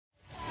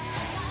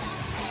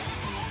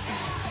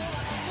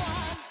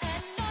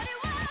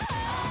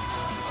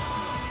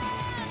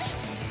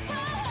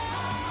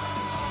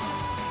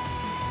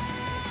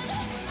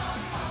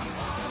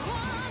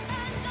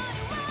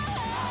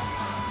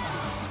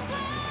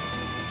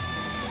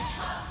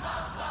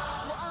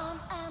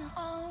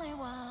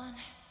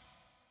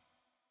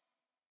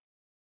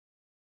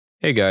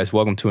Hey guys,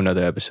 welcome to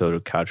another episode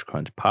of Couch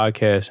Crunch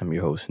Podcast. I'm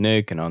your host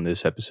Nick, and on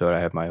this episode, I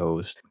have my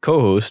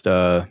co-host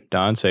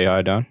Don. Say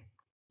hi, Don.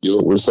 Yo,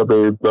 what's up,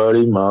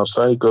 everybody? Mob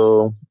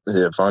Psycho.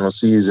 Yeah, final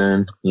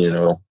season.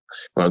 Gonna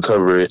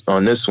cover it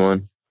on this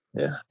one.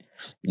 Yeah,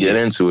 get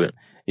into it.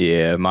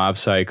 Yeah, Mob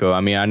Psycho.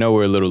 I mean, I know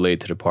we're a little late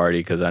to the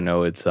party because I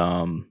know it's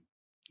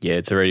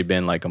it's already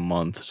been like a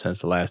month since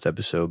the last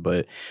episode,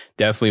 but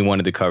definitely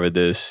wanted to cover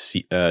this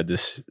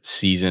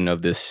season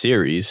of this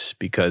series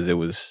because it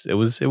was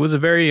a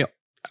very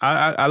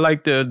I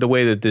like the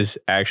way that this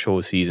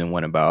actual season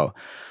went about.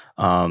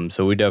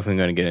 So we're definitely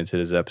going to get into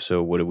this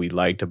episode. What we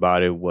liked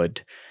about it?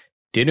 What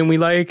didn't we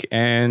like?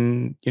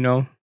 And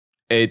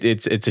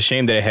it's a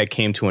shame that it had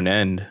came to an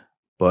end,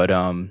 but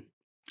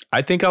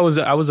I think I was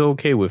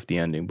okay with the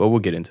ending. But we'll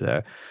get into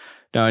that.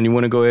 Don, you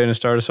want to go ahead and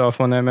start us off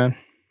on that, man?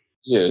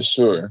 Yeah,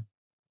 sure.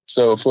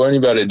 So for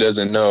anybody that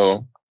doesn't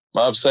know,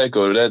 Mob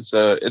Psycho, it's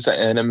an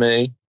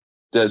anime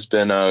that's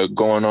been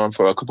going on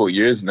for a couple of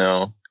years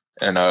now,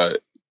 and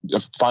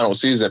the final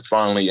season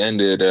finally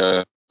ended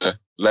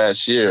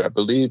last year, I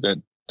believe,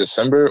 in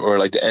December or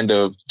like the end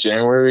of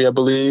January, I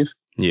believe.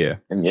 Yeah,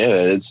 and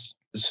yeah, it's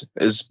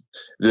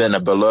been a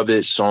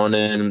beloved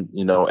shonen,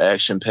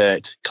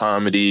 action-packed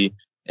comedy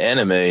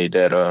anime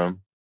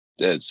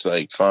that's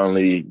like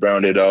finally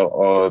rounded out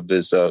all of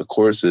its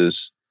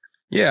courses.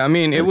 Yeah, I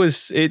mean, it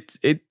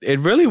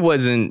really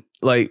wasn't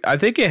like, I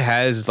think it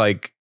has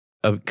like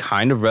a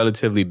kind of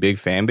relatively big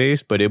fan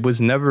base, but it was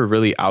never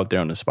really out there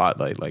on the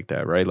spotlight like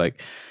that, right?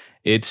 Like,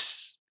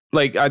 it's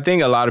like, I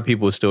think a lot of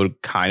people still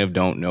kind of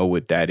don't know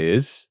what that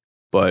is,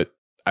 but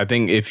I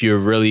think if you're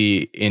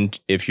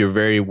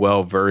very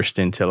well versed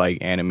into like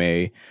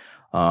anime,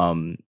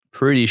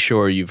 pretty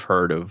sure you've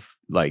heard of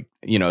like,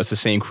 it's the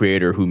same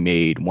creator who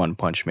made One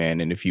Punch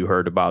Man. And if you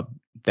heard about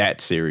that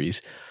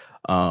series,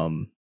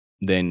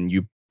 then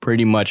you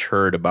pretty much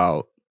heard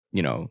about,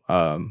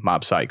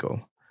 Mob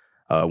Psycho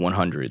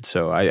 100.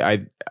 So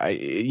I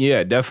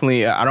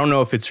definitely, I don't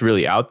know if it's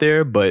really out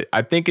there, but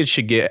I think it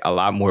should get a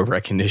lot more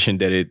recognition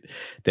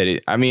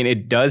I mean,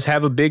 it does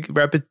have a big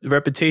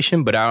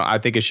reputation, but I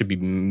think it should be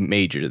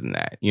major than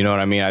that. You know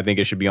what I mean? I think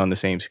it should be on the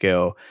same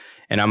scale.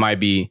 And I might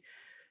be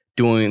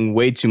doing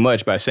way too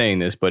much by saying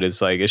this, but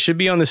it's like it should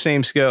be on the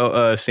same scale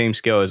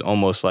as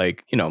almost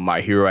like, My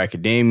Hero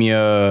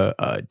Academia,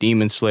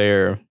 Demon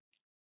Slayer.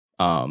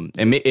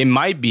 It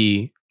might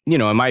be,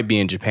 it might be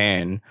in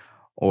Japan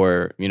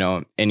or,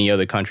 any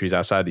other countries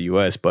outside the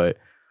US, but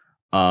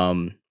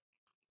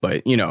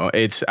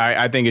it's,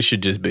 I think it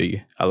should just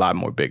be a lot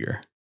more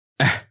bigger.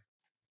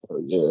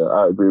 Yeah,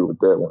 I agree with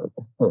that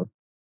one.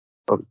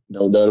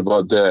 No doubt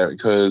about that.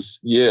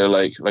 Because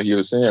like you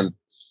were saying,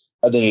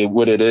 I think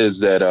what it is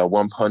that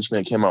One Punch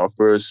Man came out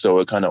first, so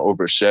it kind of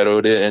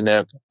overshadowed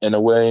it in a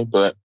way.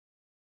 But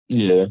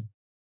yeah,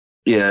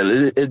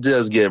 it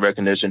does get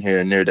recognition here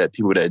and there that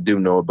people that do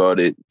know about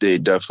it, they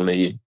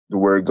definitely, the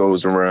word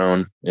goes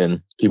around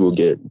and people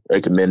get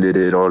recommended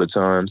it all the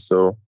time.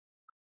 So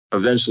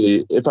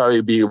eventually it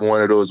probably be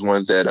one of those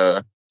ones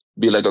that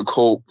be like a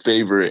cult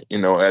favorite,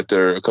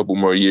 after a couple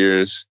more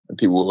years, and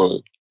people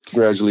will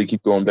gradually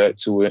keep going back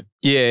to it.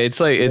 Yeah,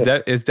 it's like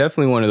it's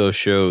definitely one of those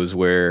shows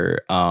where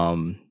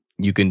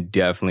you can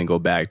definitely go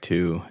back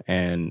to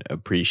and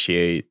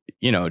appreciate,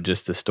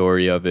 just the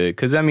story of it.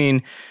 Because I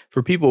mean,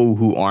 for people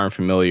who aren't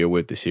familiar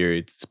with the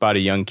series, it's about a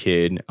young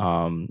kid.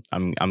 I'm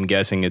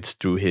guessing it's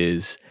through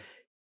his,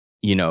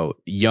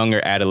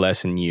 younger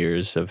adolescent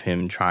years of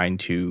him trying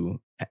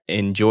to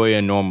enjoy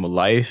a normal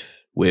life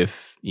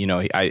with,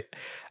 they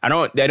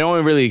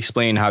don't really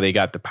explain how they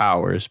got the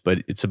powers, but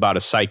it's about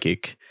a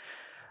psychic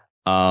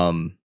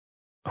who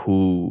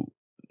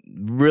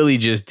really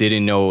just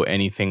didn't know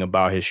anything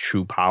about his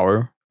true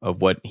power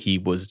of what he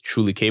was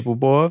truly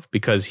capable of,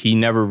 because he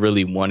never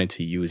really wanted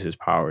to use his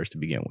powers to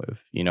begin with.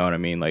 You know what I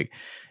mean? Like,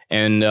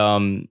 and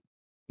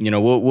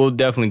we'll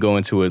definitely go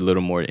into it a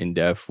little more in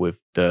depth with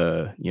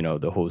the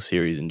whole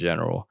series in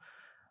general.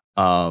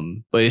 But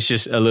it's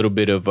just a little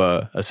bit of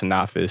a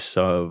synopsis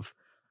of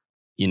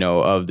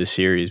of the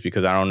series,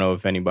 because I don't know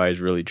if anybody's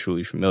really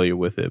truly familiar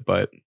with it.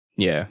 But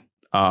yeah.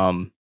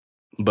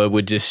 But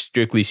with just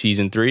strictly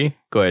season 3,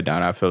 go ahead,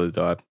 Don. I feel as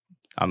though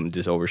I'm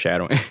just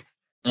overshadowing.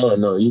 Oh,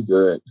 no, you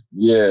good.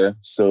 Yeah.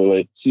 So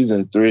like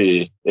season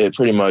 3, it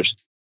pretty much,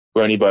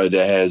 for anybody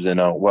that hasn't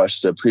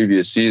watched the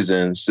previous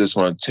seasons, this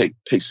one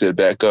picks it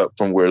back up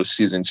from where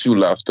season 2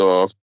 left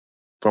off,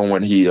 from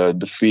when he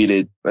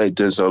defeated like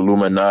this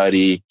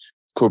Illuminati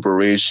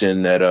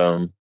corporation that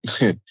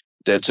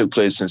that took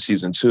place in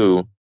season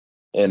 2.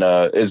 And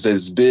it's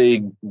this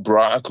big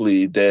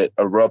broccoli that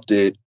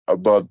erupted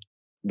above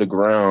the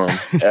ground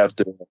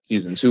after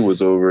season 2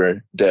 was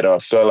over,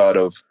 that fell out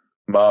of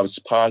Mob's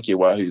pocket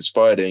while he was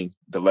fighting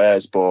the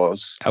last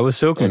boss. I was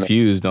so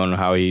confused on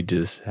how he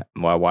just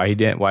why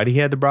did he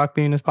have the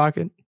broccoli in his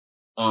pocket?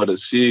 Oh, the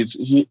seeds.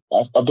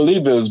 I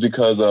believe it was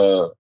because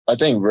I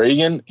think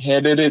Reagan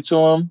handed it to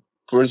him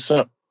for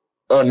some.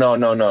 Oh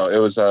no! It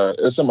was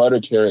some other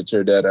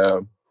character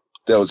that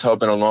was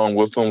helping along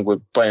with him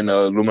with fighting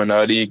the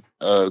Illuminati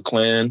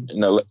clan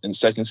in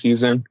second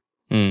season.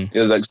 Mm. He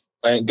was like a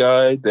plant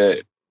guy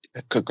that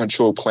could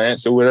control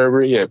plants or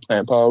whatever. He had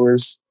plant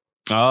powers.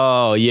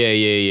 Oh,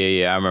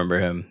 yeah. I remember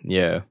him.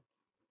 Yeah.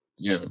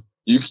 Yeah.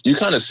 You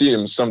kind of see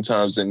him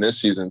sometimes in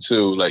this season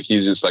too. Like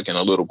he's just like in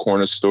a little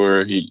corner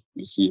store.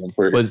 You see him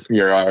for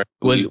your eye.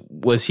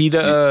 Was he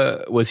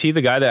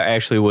the guy that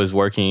actually was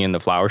working in the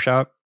flower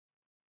shop?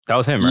 That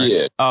was him, right?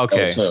 Yeah. Okay.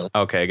 That was him.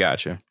 Okay,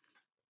 gotcha.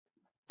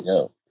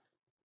 Yeah.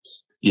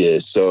 Yeah,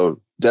 so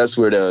that's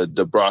where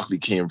the broccoli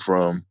came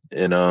from.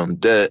 And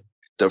that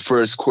the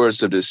first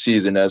course of the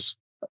season, that's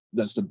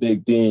the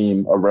big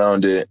theme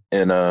around it.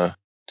 And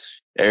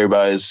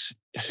everybody's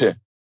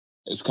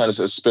it's kind of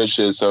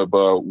suspicious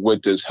about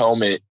what this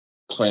helmet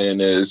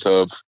plan is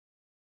of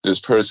this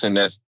person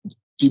that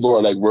people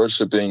are like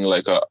worshiping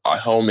like a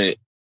helmet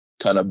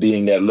kind of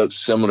being that looks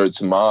similar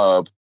to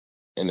Mob.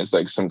 And it's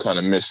like some kind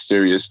of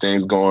mysterious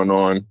things going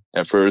on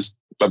at first.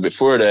 But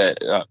before that,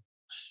 I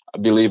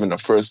believe in the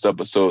first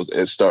episode,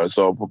 it starts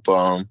off with,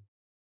 Mob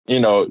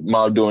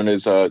doing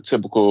his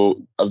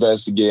typical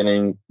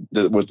investigating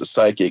with the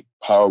psychic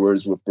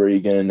powers with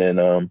Regan. And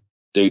I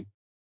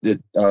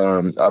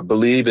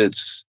believe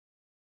it's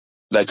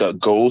like a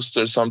ghost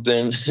or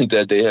something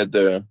that they had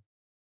to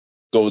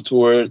go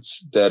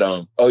towards that.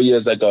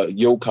 It's like a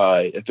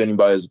yokai. If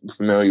anybody's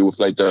familiar with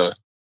like the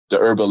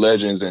urban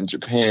legends in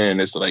Japan,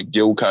 it's like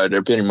yokai.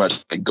 They're pretty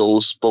much like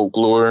ghost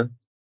folklore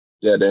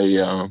that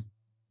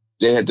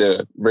they had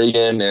to,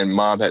 Regan and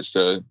Mob has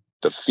to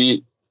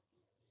defeat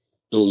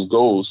those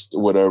ghosts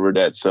or whatever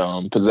that's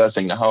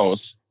possessing the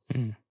house.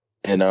 Mm.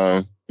 And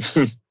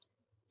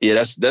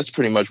yeah, that's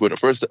pretty much where the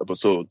first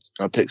episode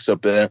picks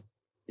up at.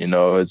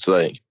 It's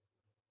like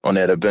on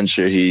that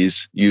adventure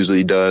he's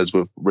usually does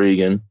with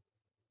Regan.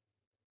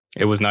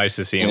 It was nice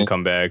to see him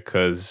come back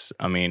because,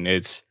 I mean,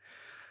 it's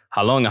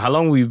how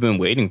long we've been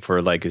waiting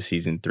for like a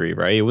season 3,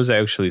 right? It was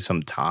actually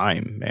some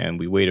time, man.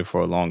 We waited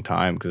for a long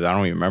time because I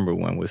don't even remember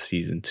when was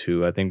season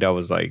 2. I think that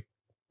was like,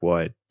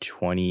 what,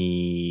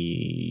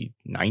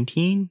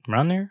 2019?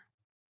 Around there?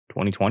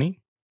 2020?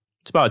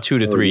 It's about 2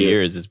 to 3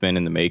 years it's been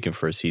in the making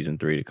for season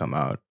 3 to come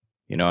out.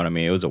 You know what I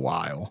mean? It was a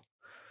while.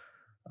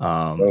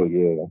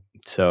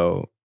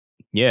 So,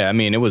 yeah, I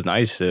mean, it was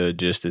nice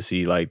just to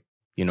see, like,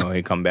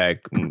 he come back,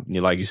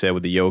 like you said,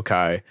 with the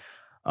yokai.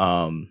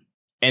 And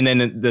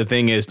then the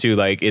thing is, too,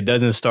 like, it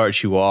doesn't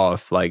start you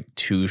off, like,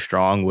 too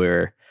strong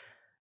where,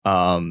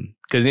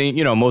 because,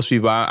 most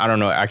people, I don't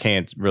know, I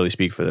can't really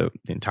speak for the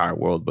entire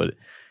world, but,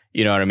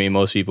 you know what I mean?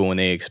 Most people, when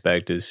they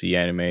expect to see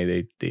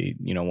anime, they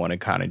want to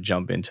kind of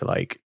jump into,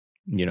 like,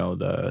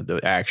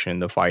 the action,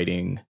 the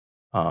fighting.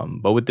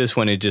 But with this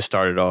one, it just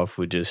started off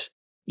with just,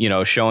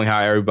 showing how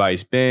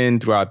everybody's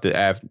been throughout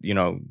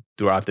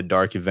the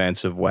dark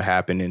events of what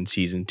happened in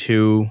season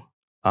 2.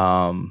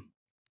 And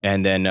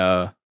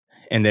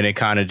then it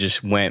kind of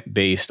just went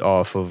based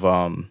off of,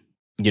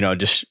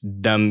 just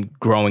them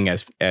growing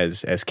as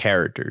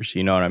characters,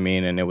 you know what I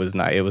mean? And it was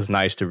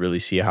nice to really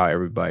see how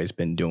everybody's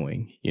been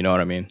doing, you know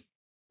what I mean?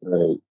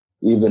 Right.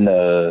 Even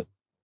the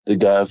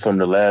guy from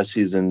the last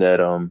season that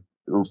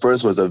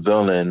first was a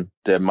villain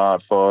that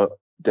Mob fought,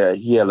 that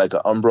he had like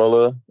an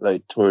umbrella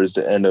like towards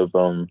the end of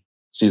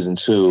season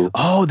 2.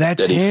 Oh,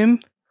 that's him?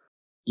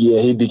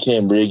 Yeah, he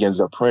became Regan's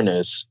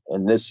apprentice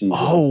in this season.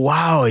 Oh,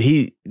 wow.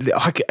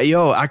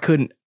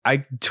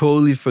 I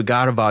totally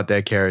forgot about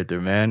that character,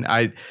 man.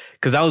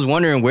 Because I was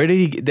wondering, where did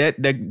he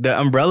get that the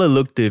umbrella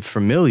looked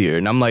familiar,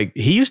 and I'm like,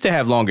 he used to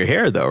have longer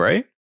hair though,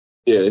 right?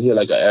 Yeah, he had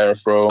like an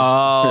afro.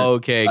 Oh,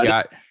 okay,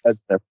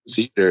 that's never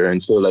seen there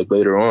until like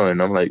later on.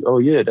 I'm like, oh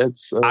yeah,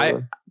 that's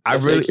I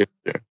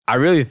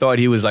really thought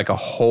he was like a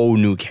whole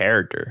new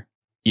character.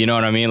 You know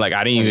what I mean? Like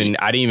I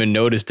didn't even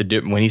notice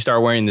when he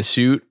started wearing the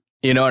suit.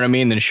 You know what I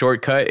mean? The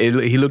shortcut,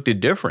 he looked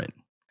different.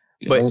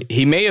 But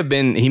he may have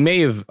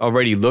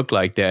already looked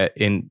like that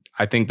in,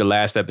 I think, the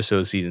last episode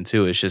of season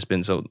 2. It's just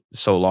been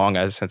so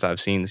long since I've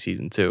seen the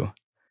season 2.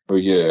 Oh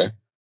yeah,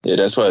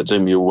 that's why it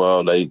took me a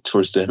while. Like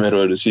towards the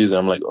middle of the season,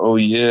 I'm like, oh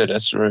yeah,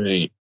 that's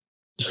right.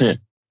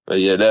 But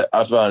yeah,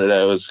 I found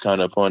that was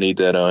kind of funny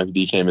that he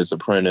became his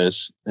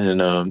apprentice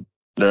and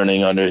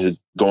learning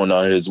going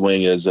under his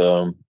wing as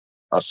a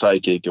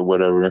psychic or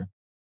whatever.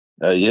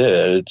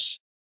 It's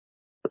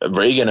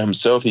Regan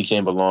himself. He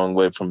came a long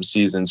way from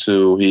season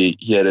 2. He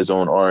had his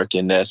own arc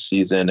in that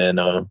season, and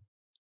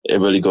it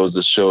really goes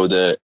to show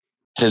that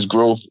his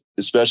growth,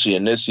 especially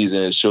in this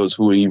season, it shows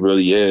who he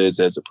really is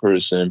as a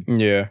person.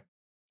 Yeah,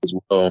 as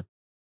well.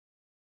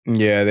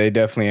 Yeah, they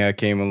definitely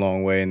came a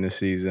long way in this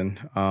season.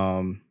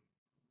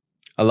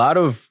 A lot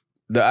of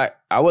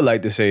I would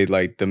like to say,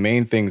 like, the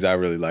main things I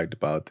really liked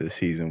about this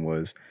season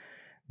was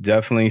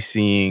definitely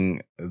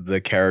seeing the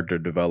character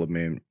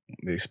development,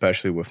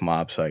 especially with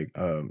Mob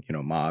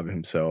Mob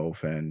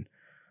himself and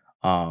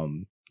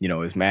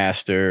his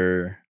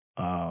master,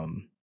 a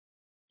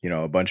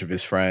bunch of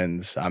his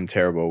friends. I'm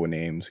terrible with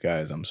names,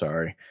 guys. I'm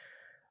sorry.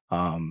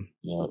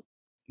 But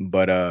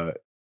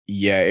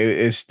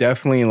it's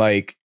definitely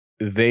like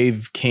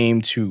they've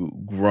came to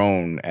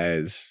grown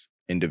as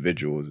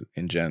individuals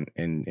in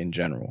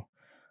general.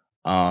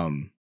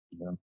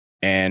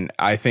 And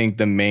I think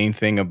the main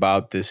thing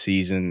about this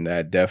season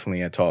that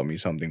definitely had taught me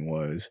something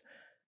was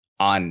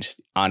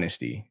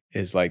honesty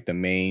is like the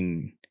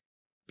main,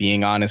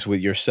 being honest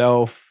with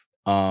yourself,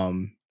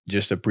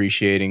 just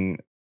appreciating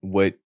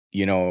what,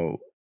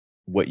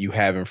 what you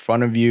have in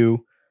front of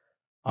you.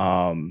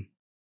 And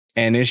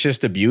it's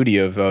just the beauty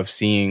of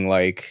seeing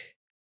like,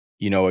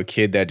 a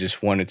kid that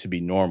just wanted to be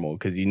normal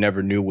because he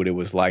never knew what it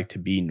was like to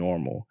be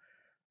normal.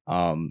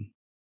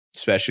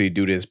 Especially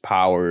due to his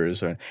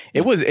powers. Or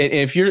it was,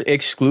 if you're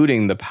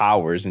excluding the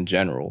powers in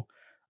general,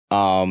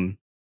 he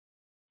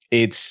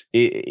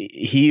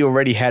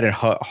already had a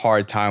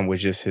hard time with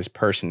just his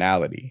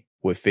personality,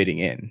 with fitting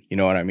in. You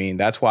know what I mean?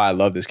 That's why I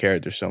love this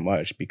character so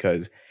much,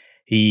 because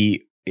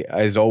he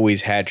has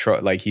always had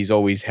he's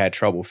always had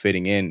trouble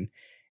fitting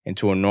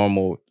into a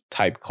normal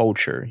type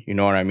culture. You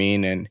know what I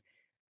mean? And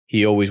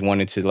he always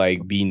wanted to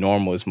like be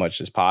normal as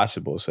much as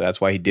possible. So that's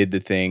why he did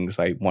the things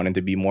like wanting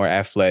to be more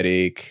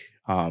athletic,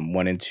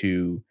 wanting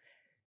to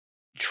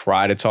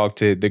try to talk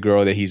to the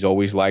girl that he's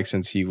always liked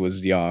since he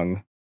was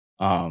young.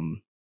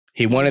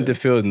 He wanted to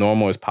feel as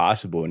normal as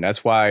possible. And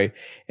that's why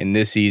in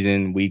this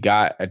season, we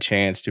got a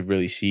chance to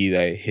really see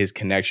that his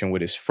connection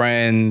with his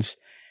friends,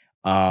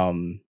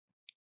 his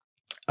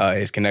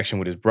connection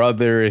with his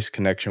brother, his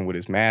connection with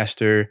his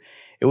master.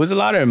 It was a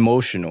lot of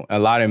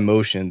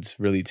emotions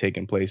really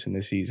taking place in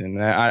this season.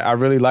 And I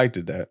really liked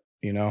it that.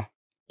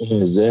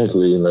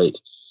 Exactly. Like,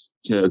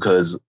 yeah,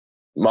 because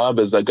Mob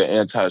is like an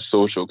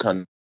antisocial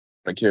kind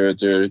of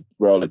character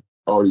throughout like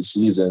all these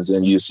seasons,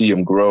 and you see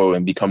him grow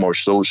and become more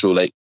social.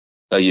 Like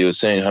you were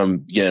saying,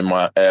 him getting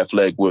more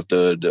athletic with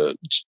the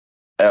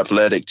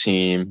athletic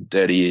team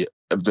that he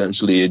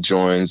eventually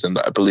joins, and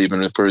I believe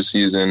in the first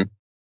season,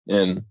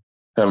 and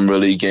him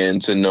really getting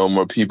to know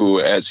more people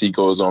as he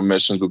goes on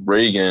missions with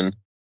Reagan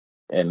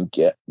and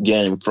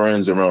getting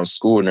friends around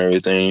school and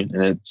everything.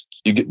 And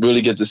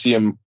really get to see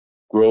him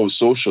grow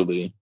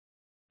socially.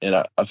 And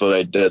I feel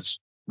like that's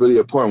really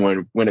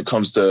important when it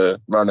comes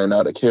to rounding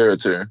out a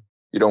character.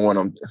 You don't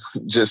want to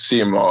just see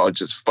them all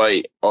just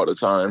fight all the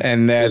time.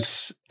 And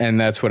that's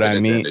what I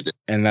mean.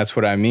 And that's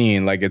what I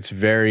mean. Like, it's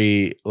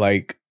very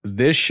like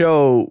this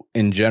show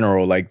in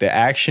general, like the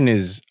action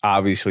is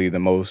obviously the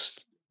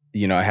most,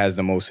 it has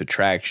the most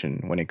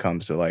attraction when it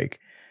comes to like,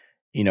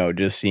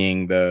 just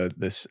seeing the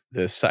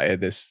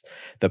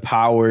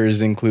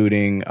powers,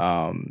 including,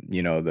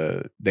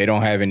 they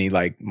don't have any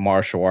like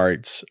martial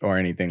arts or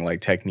anything like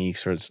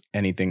techniques or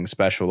anything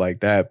special like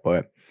that.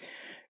 But,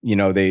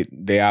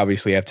 they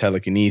obviously have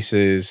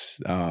telekinesis.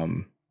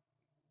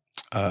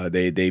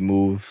 They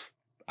move,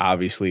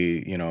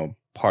 obviously,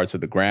 parts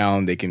of the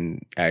ground. They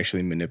can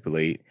actually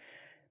manipulate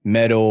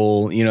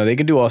metal, they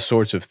can do all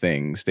sorts of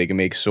things. They can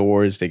make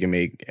swords, they can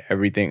make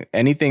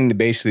anything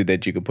basically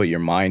that you could put your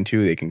mind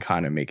to, they can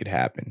kind of make it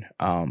happen.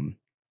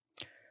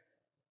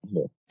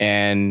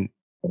 And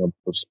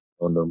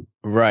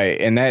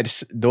right, and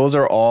those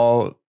are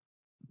all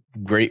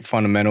great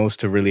fundamentals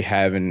to really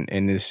have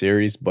in this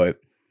series.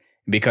 But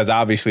because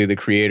obviously the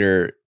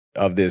creator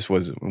of this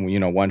was,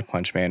 One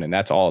Punch Man, and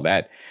that's all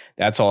that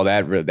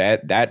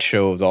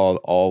shows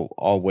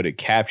all what it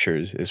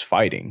captures is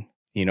fighting.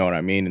 You know what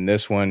I mean? In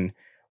this one,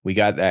 we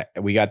got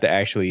to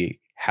actually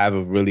have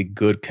a really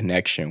good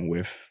connection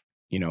with,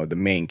 the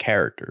main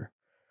character.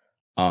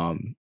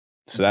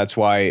 So that's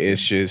why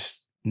it's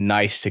just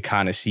nice to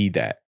kind of see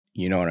that,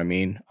 you know what I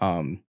mean?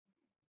 And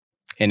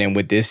then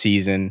with this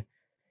season,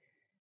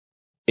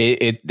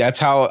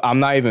 that's how I'm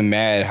not even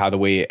mad how the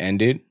way it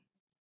ended.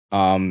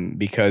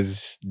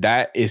 Because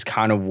that is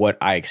kind of what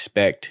I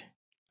expect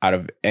out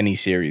of any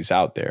series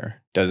out there.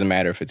 Doesn't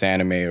matter if it's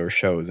anime or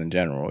shows in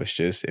general. It's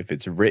just, if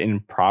it's written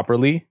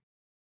properly,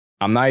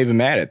 I'm not even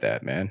mad at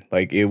that, man.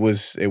 Like it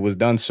was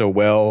done so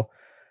well.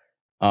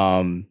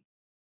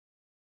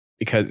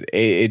 Because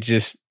it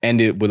just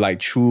ended with like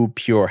true,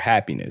 pure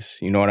happiness.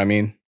 You know what I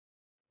mean?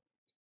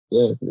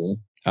 Yeah.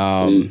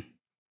 He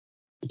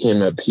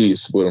became at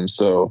peace with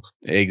himself.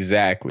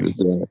 Exactly.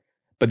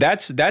 But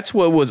that's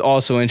what was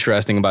also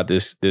interesting about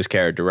this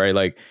character, right?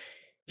 Like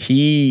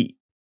he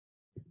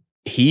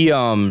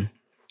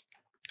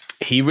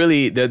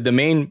really, the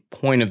main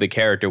point of the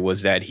character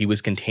was that he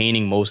was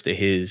containing most of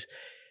his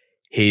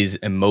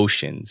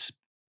emotions,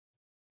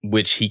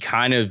 which he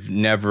kind of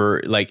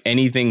never, like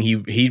anything,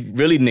 he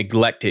really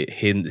neglected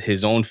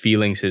his own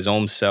feelings, his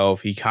own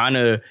self. He kind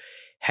of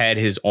had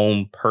his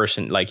own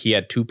person, like he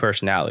had two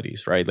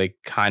personalities, right? Like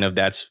kind of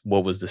that's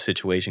what was the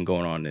situation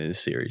going on in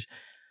this series.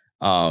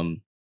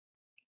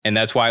 And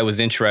that's why it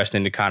was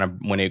interesting to kind of,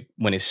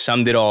 when it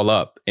summed it all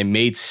up, it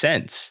made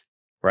sense,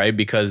 right?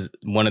 Because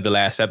one of the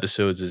last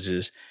episodes is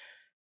just,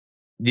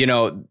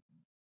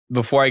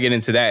 before I get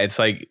into that, it's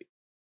like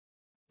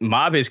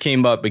Mob has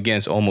came up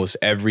against almost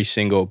every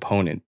single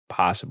opponent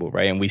possible,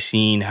 right? And we've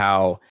seen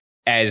how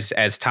as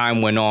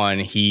time went on,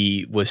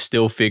 he was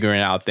still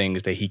figuring out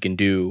things that he can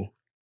do.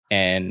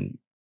 And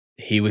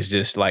he was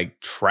just like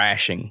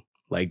trashing,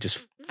 like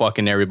just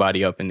fucking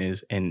everybody up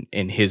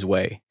in his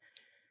way.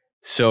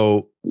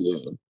 So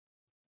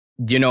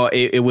you know,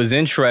 it was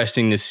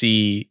interesting to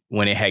see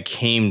when it had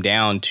came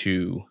down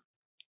to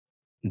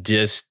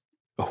just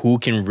who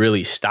can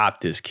really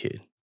stop this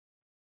kid.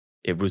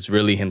 It was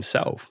really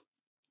himself.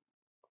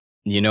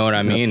 You know what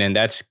I mean? And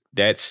that's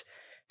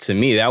to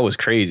me, that was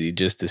crazy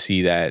just to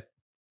see that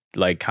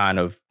like kind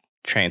of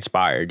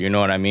transpired. You know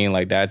what I mean?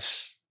 Like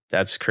that's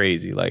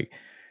crazy. Like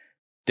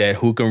that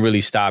who can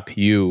really stop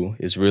you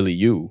is really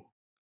you.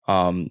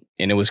 And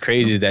it was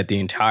crazy that the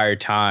entire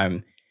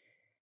time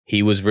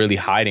he was really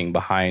hiding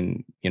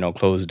behind, you know,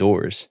 closed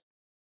doors,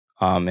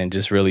 and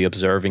just really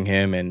observing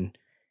him. And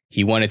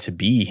he wanted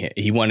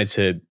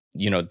to,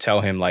 you know,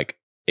 tell him like,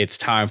 it's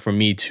time for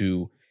me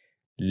to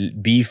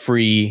be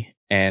free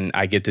and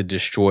I get to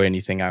destroy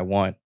anything I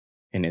want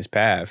in his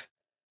path.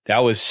 That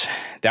was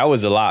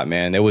a lot,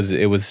 man. It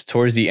was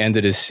towards the end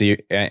of the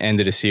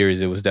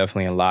series. It was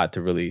definitely a lot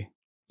to really,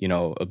 you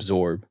know,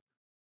 absorb.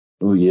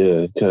 Oh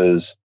yeah,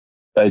 because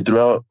like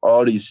throughout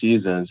all these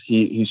seasons,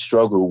 he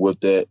struggled with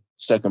that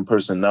second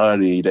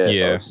personality that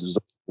was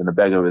in the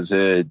back of his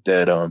head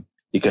that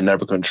he could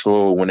never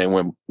control when they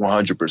went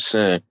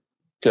 100%.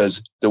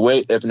 Because the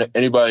way, if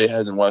anybody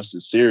hasn't watched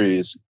the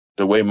series,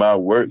 the way Ma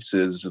works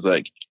is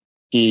like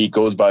he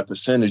goes by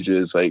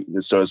percentages. Like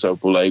it starts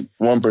off with like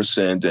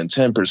 1%, then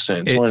 10%,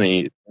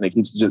 20%, and it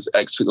keeps just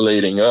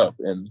escalating up.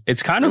 And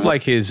it's kind of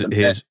like his.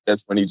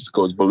 That's when he just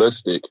goes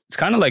ballistic. It's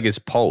kind of like his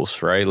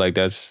pulse, right? Like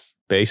that's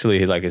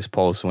basically like his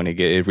pulse. When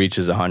it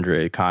reaches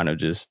 100, it kind of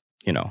just,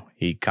 you know,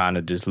 he kind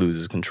of just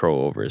loses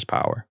control over his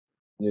power.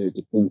 Yeah,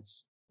 it,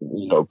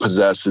 you know,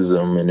 possesses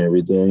him and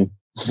everything.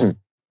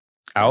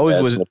 I always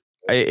was.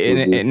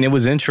 And it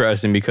was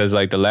interesting because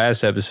like the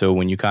last episode,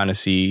 when you kind of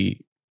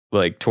see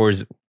like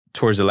towards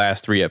the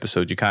last 3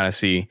 episodes, you kind of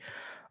see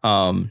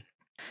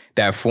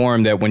that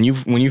form that when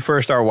you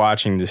first start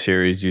watching the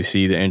series, you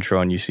see the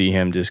intro and you see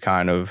him just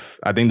kind of,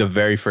 I think the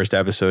very first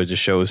episode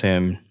just shows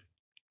him.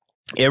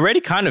 It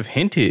already kind of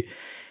hinted.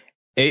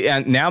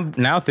 And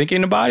now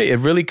thinking about it, it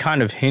really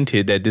kind of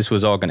hinted that this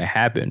was all going to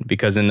happen,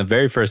 because in the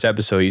very first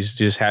episode, he's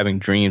just having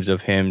dreams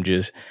of him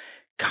just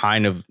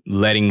kind of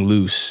letting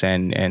loose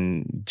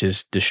and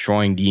just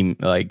destroying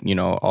like, you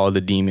know, all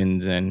the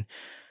demons and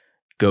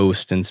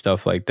ghosts and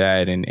stuff like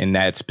that in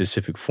that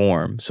specific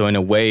form. So in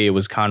a way, it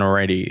was kind of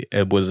already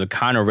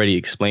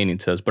explaining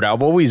to us. But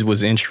I've always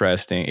was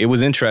interesting. It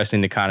was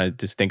interesting to kind of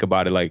just think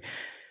about it like,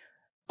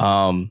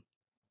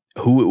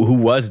 who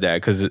was that?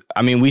 Because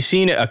I mean, we've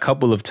seen it a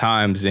couple of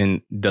times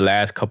in the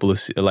last couple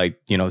of, like,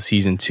 you know,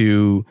 season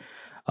 2.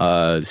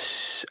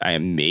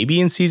 Maybe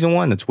in season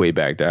 1. That's way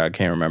back there. I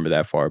can't remember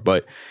that far,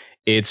 but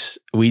it's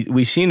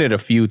we seen it a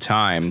few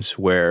times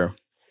where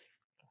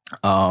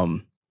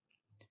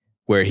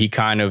he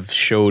kind of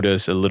showed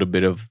us a little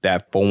bit of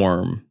that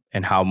form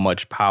and how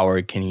much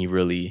power can he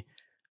really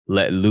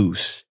let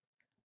loose.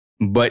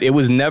 But it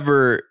was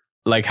never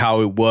like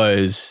how it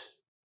was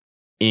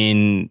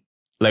in,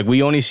 like,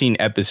 we only seen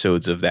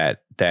episodes of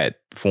that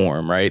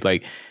form, right?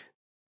 Like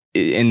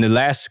in the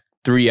last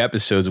 3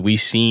 episodes, we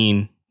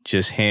seen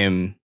just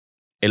him.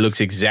 It looks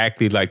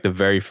exactly like the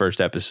very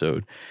first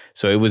episode.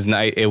 So it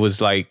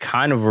was like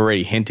kind of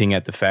already hinting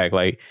at the fact,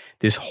 like,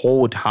 this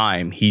whole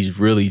time he's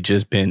really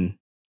just been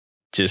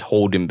just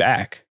holding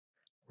back,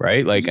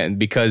 right? Like,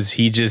 because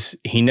he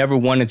never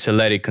wanted to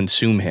let it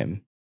consume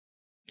him.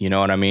 You know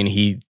what I mean?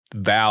 He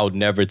vowed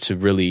never to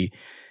really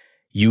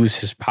use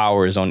his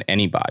powers on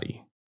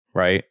anybody,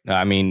 right?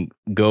 I mean,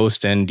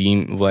 ghosts and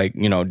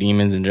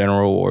demons in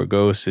general, or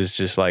ghosts, is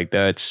just like,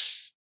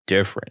 that's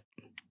different.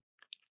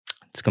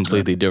 It's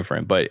completely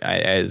different. But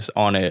as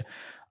on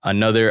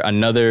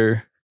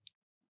another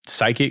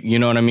psychic, you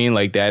know what I mean?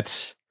 Like,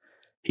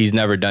 he's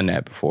never done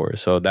that before.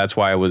 So that's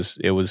why it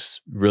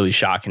was really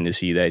shocking to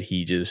see that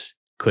he just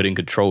couldn't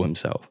control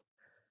himself.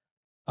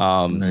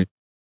 A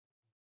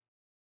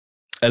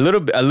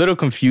little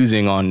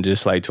confusing on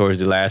just like towards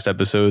the last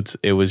episodes.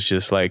 It was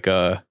just like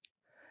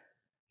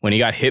when he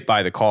got hit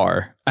by the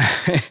car.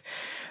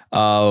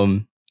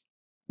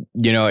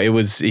 You know, it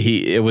was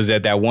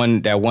at that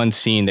one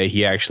scene that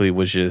he actually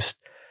was just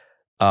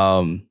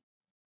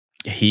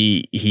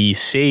he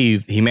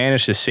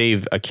managed to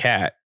save a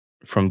cat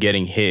from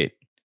getting hit,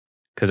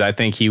 because I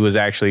think he was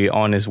actually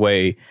on his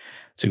way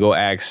to go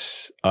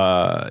ask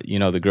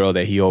the girl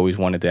that he always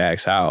wanted to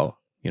ask out.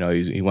 You know,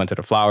 he went to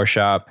the flower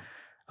shop.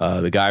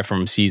 The guy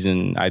from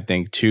season, I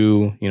think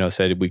 2, you know,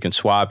 said we can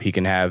swap. He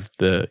can have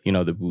the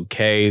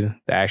bouquet,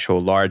 the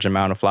actual large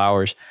amount of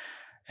flowers.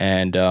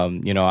 And,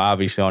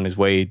 obviously on his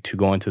way to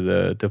going to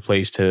the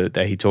place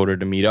that he told her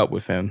to meet up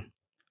with him,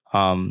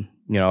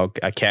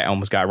 a cat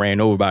almost got ran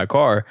over by a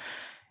car.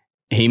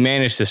 He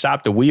managed to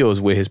stop the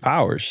wheels with his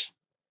powers.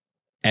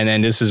 And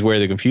then this is where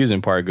the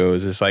confusing part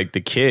goes. It's like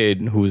the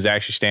kid who was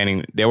actually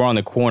standing, they were on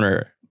the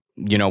corner,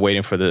 you know,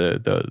 waiting for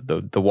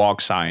the walk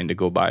sign to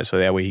go by, so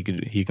that way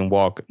he can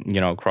walk, you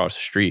know, across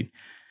the street.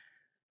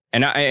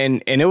 And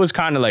it was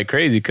kind of like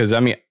crazy, because I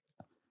mean,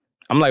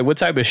 I'm like, what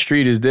type of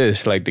street is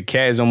this? Like, the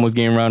cat is almost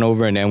getting run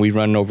over, and then we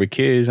running over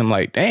kids. I'm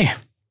like, damn.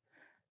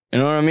 You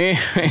know what I mean?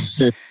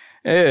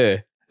 Yeah.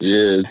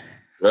 Yes.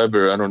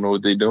 forever. I don't know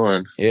what they're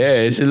doing.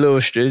 Yeah, it's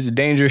a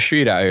dangerous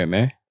street out here,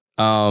 man.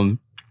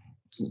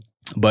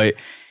 But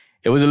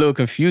it was a little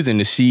confusing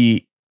to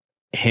see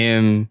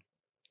him.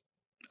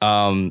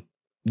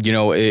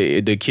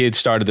 The kid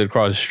started to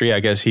cross the street. I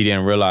guess he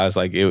didn't realize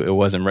like it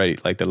wasn't ready.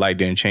 Like the light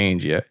didn't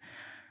change yet.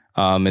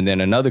 And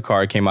then another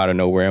car came out of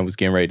nowhere and was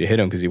getting ready to hit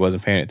him because he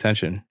wasn't paying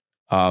attention.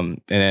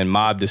 And then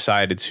Mob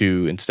decided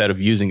to, instead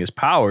of using his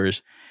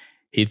powers,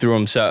 he threw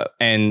himself.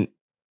 And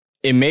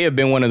it may have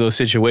been one of those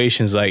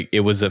situations like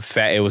it was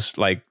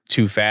like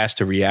too fast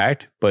to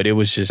react, but it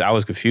was just, I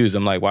was confused.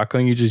 I'm like, why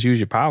couldn't you just use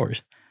your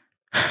powers?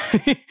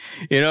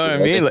 You know what I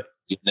mean? Like,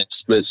 in that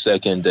split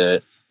second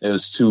that it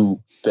was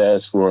too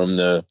fast for him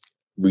to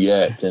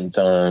react in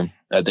time.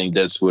 I think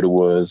that's what it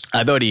was.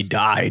 I thought he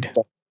died.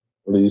 At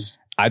least.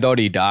 I thought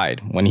he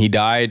died. When he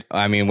died,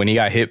 I mean, when he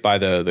got hit by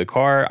the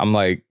car, I'm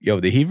like,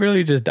 yo, did he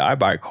really just die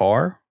by a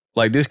car?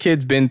 Like this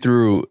kid's been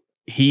through,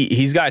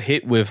 he's got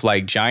hit with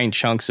like giant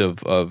chunks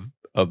of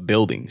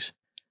buildings.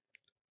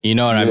 You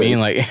know what I mean?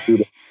 Like,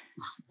 into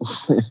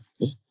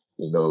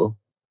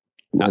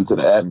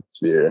the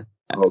atmosphere,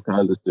 all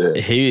kinds of shit.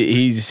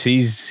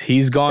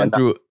 He's gone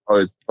through.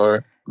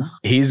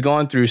 He's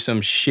gone through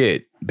some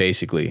shit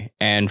basically,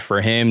 and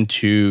for him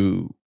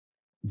to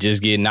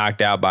just get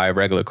knocked out by a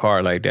regular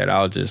car like that,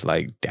 I was just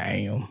like,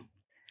 damn.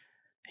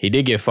 He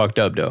did get fucked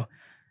up though,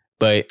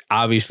 but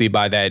obviously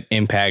by that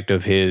impact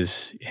of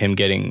him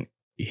getting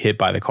hit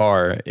by the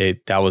car,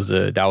 that was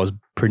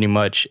pretty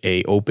much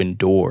a open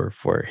door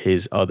for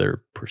his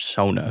other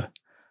persona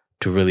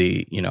to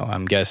really,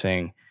 I'm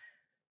guessing,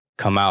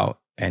 come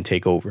out and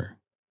take over.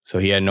 So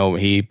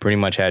he pretty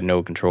much had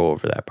no control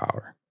over that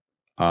power.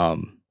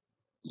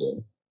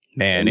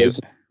 Man,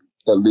 it's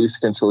the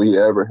least control he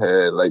ever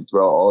had, like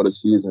throughout all the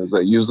seasons.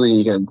 Like usually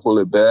he can pull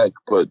it back,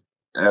 but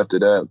after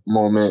that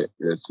moment,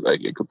 it's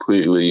like it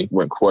completely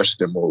went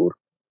question mode,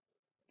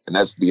 and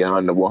that's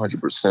beyond the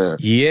 100%.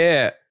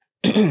 Yeah,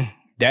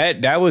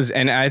 that was,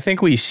 and I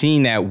think we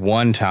seen that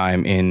one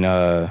time in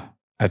I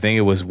think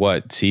it was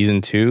season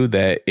 2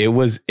 that it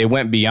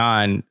went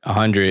beyond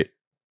 100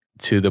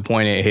 to the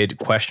point it hit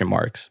question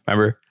marks.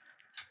 Remember?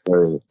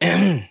 Right.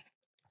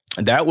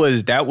 That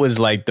was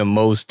like the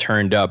most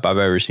turned up I've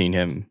ever seen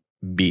him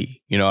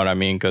be. You know what I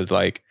mean? Because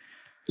like,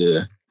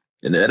 yeah,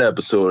 and that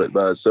episode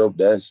by itself,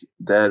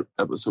 that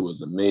episode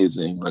was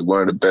amazing. Like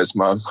one of the best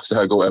Mob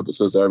Psycho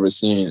episodes I've ever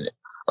seen,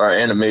 or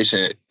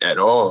animation at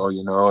all.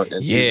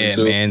 Yeah,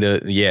 man.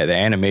 The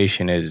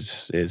animation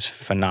is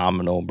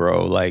phenomenal,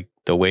 bro. Like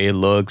the way it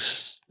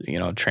looks,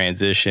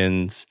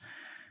 transitions,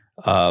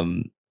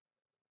 the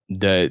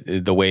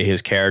way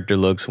his character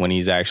looks when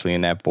he's actually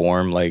in that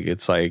form, like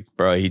it's like,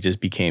 bro, he just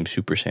became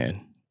Super Saiyan.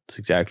 That's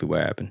exactly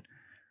what happened.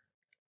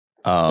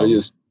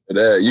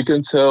 You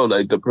can tell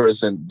like the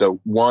person, the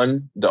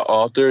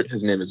author,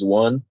 his name is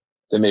One,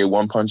 that made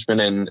One Punch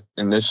Man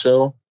in this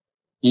show.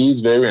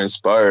 He's very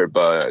inspired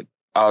by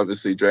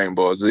obviously Dragon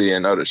Ball Z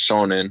and other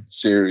shonen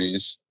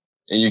series,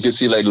 and you can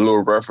see like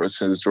little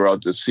references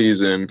throughout the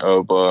season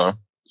of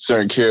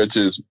certain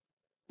characters,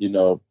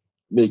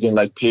 making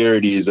like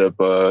parodies of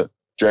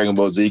Dragon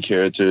Ball Z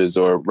characters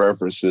or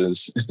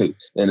references,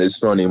 and it's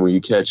funny when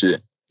you catch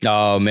it.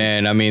 Oh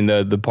man, I mean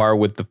the part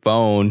with the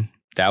phone,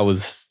 that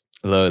was,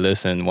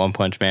 listen, One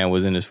Punch Man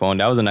was in his phone.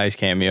 That was a nice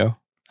cameo.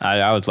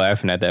 I was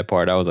laughing at that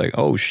part. I was like,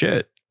 oh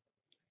shit.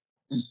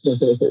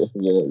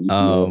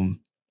 Yeah,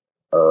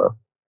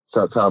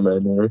 Saitama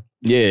in there.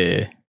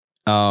 Yeah.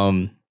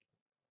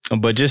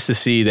 But just to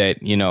see that,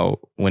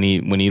 when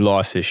he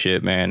lost his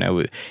shit, man,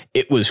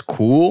 it was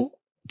cool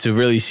to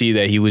really see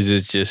that he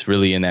was just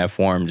really in that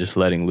form, just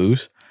letting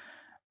loose.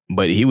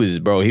 But he was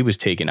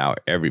taking out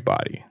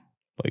everybody,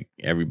 like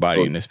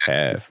everybody in his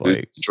path,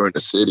 like destroying the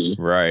city,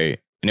 right?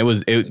 And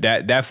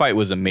that fight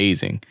was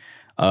amazing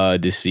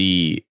to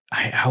see.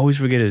 I always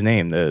forget his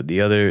name.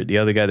 The other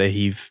guy that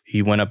he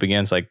went up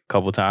against like a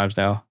couple times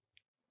now.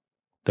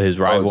 His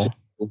rival,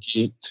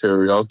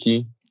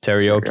 Teriyaki.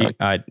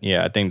 I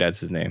think that's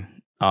his name.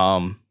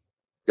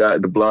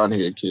 Got the blonde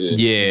hair kid.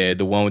 Yeah,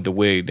 the one with the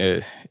wig.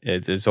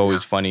 It's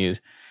always funny.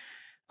 Is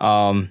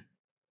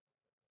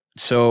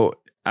so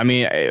I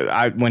mean,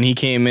 I when he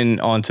came in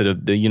onto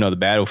the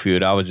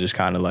battlefield, I was just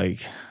kind of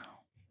like,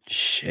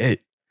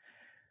 shit.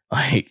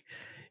 Like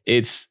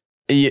it's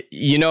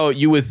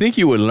you would think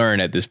you would learn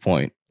at this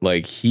point.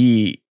 Like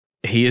he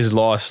has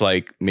lost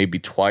like maybe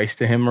twice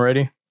to him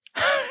already.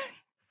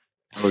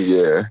 Oh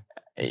yeah.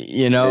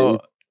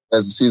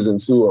 As season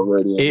 2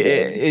 already.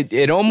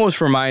 It almost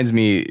reminds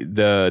me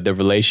the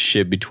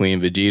relationship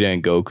between Vegeta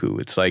and Goku.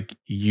 It's like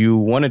you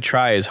want to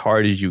try as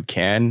hard as you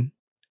can,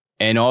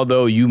 and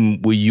although you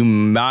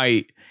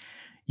might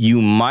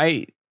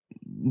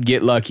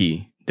get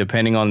lucky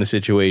depending on the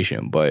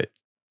situation, but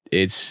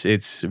it's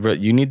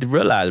you need to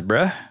realize,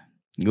 bruh,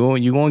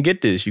 you gonna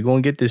get this. You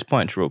gonna get this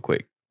punch real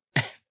quick.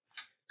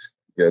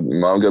 Yeah,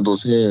 Mom got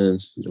those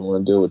hands. You don't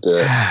want to deal with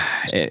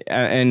that.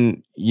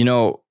 and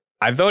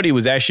I thought he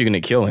was actually going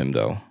to kill him,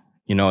 though.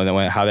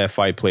 How that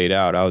fight played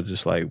out, I was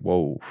just like,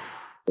 whoa.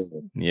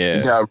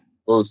 Yeah.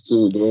 those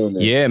two doing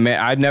it. Yeah, man,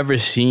 I'd never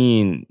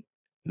seen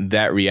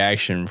that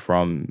reaction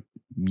from,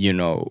 you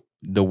know,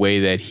 the way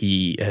that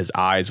his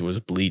eyes was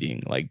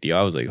bleeding. Like,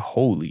 I was like,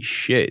 holy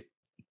shit.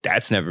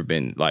 That's never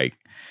been like,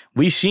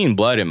 we've seen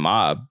blood in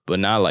Mob, but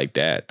not like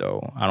that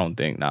though. I don't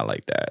think not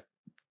like that.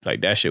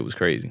 Like that shit was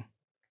crazy.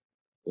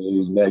 He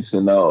was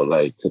maxing out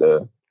like to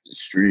the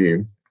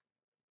extreme.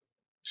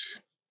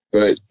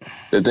 But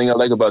the thing I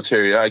like about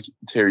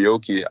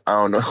Teriyuki, I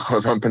don't know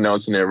if I'm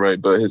pronouncing it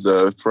right, but his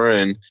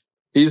friend,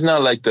 he's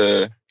not like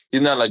the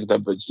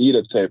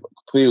Vegeta type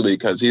completely,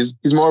 because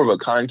he's more of a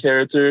kind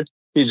character.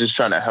 He's just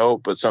trying to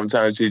help, but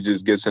sometimes he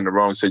just gets in the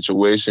wrong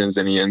situations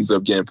and he ends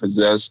up getting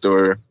possessed,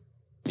 or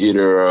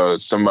either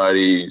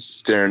somebody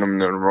steering him in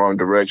the wrong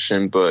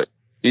direction. But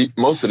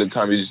most of the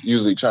time, he's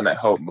usually trying to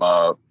help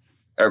Mob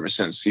ever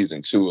since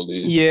season 2, at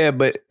least. Yeah,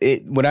 but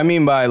what I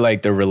mean by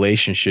like the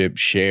relationship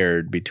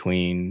shared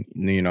between,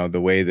 you know,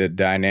 the way the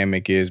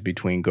dynamic is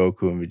between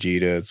Goku and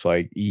Vegeta, it's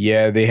like,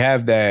 yeah, they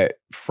have that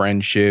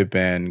friendship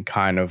and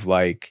kind of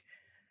like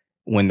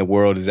when the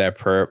world is at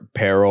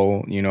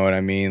peril, you know what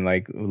I mean?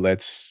 Like,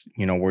 let's,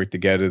 you know, work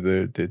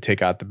together to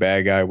take out the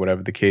bad guy,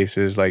 whatever the case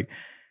is. Like,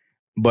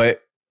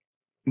 but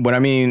what I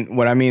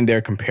mean,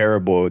 they're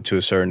comparable to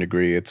a certain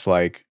degree. It's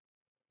like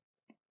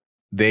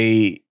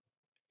they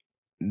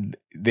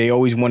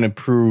always want to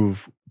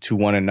prove to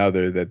one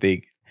another that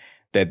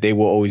they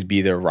will always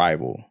be their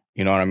rival.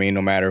 You know what I mean?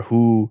 No matter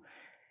who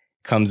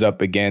comes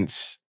up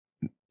against,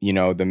 you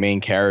know, the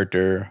main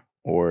character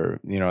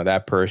or, you know,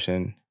 that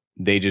person,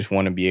 they just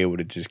want to be able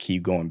to just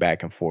keep going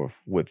back and forth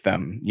with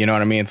them. You know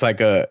what I mean? It's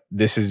like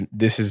this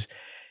is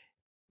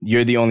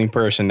you're the only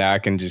person that I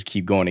can just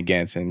keep going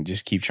against and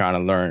just keep trying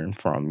to learn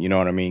from. You know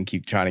what I mean?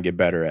 Keep trying to get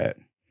better at.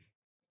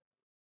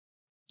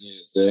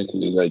 Yeah,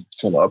 exactly. Like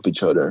trying to up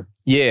each other.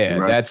 Yeah,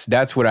 right?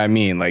 That's what I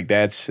mean. Like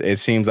it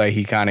seems like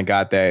he kind of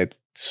got that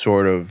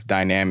sort of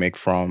dynamic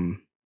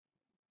from,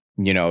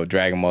 you know,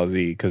 Dragon Ball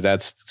Z, because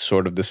that's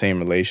sort of the same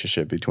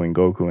relationship between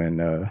Goku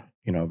and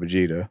you know,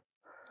 Vegeta.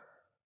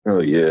 Oh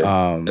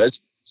yeah,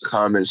 that's a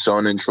common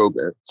shonen trope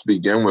to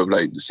begin with.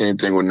 Like the same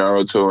thing with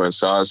Naruto and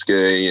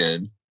Sasuke,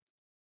 and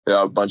there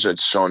are a bunch of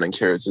shonen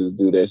characters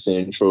do that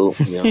same trope.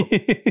 You know,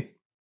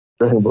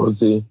 Dragon Ball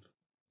Z.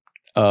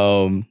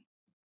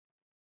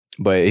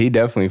 But he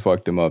definitely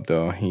fucked him up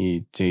though.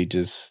 He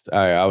just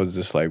I was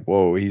just like,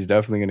 whoa, he's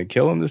definitely gonna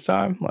kill him this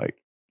time. Like,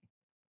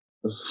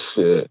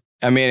 shit.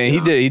 I mean,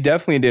 yeah. He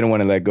definitely didn't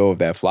want to let go of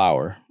that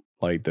flower,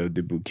 like the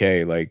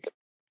bouquet. Like,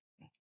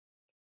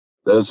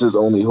 that's his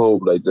only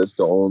hope. Like, that's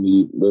the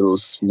only little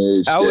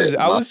smidge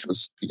I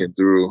was sneaking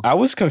through. I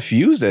was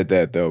confused at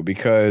that though,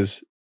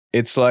 because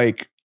it's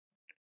like,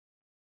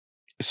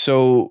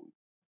 so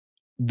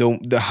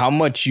the how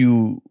much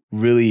you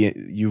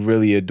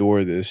really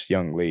adore this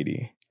young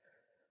lady.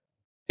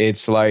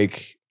 It's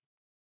like,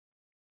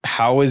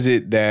 how is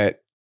it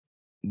that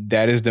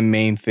is the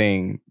main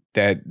thing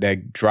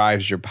that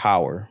drives your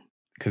power?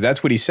 Because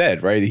that's what he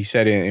said, right? He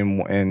said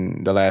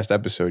in the last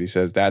episode, he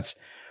says that's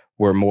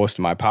where most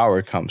of my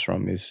power comes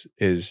from,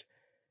 is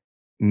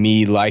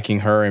me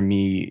liking her and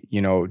me,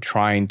 you know,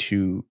 trying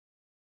to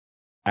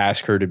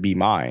ask her to be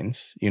mine.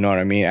 You know what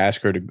I mean?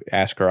 Ask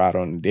her out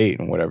on a date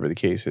and whatever the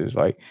case is.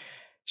 Like,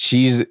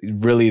 she's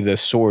really the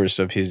source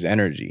of his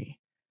energy.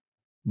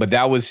 But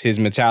that was his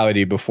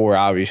mentality before,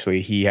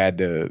 obviously, he had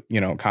the, you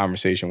know,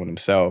 conversation with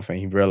himself and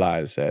he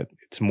realized that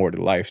it's more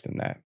to life than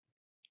that.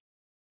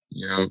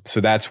 Yeah.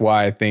 So that's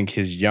why I think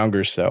his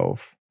younger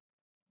self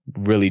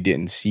really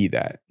didn't see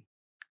that.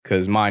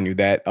 Because mind you,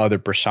 that other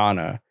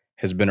persona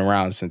has been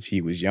around since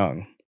he was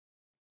young.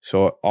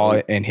 So all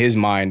in his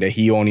mind that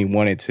he only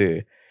wanted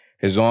to,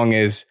 as long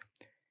as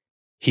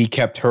he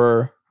kept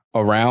her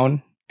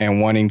around and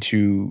wanting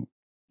to,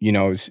 you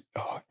know,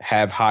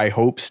 have high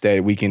hopes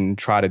that we can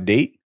try to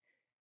date,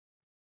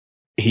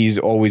 he's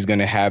always going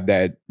to have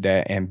that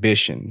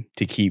ambition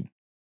to keep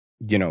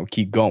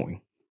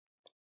going.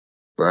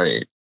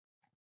 Right.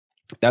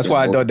 That's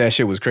why I thought that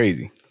shit was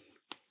crazy.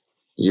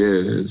 Yeah,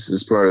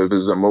 it's part of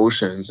his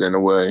emotions in a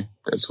way.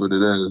 That's what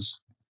it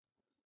is.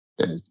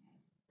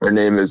 Her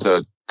name is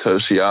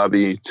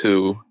Toshiabi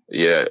too.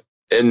 Yeah.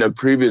 In the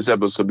previous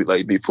episode,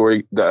 like before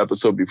he got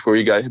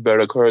hit by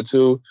the car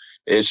too,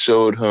 it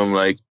showed him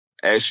like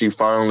actually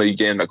finally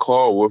getting a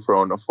call with her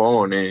on the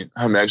phone and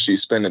him actually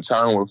spending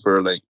time with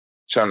her, like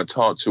trying to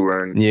talk to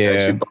her and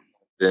actually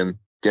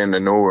getting to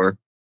know her.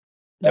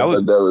 That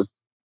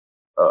was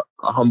a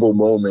humble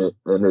moment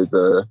in his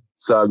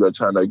saga,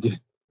 trying to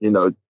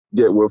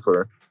get with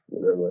her.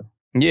 Whatever.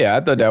 Yeah,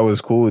 I thought that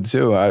was cool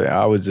too.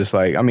 I was just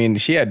like, I mean,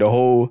 she had the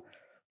whole,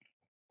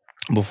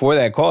 before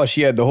that call,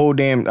 she had the whole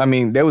damn, I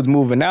mean, they was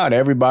moving out.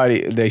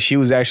 Everybody, that she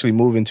was actually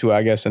moving to,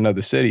 I guess,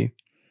 another city.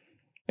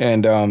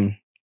 And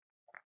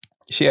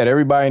she had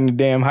everybody in the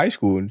damn high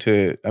school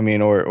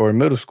or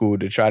middle school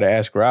to try to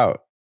ask her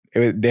out.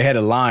 They had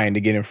a line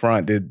to get in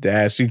front to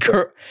ask you.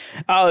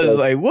 I was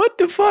like, what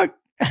the fuck?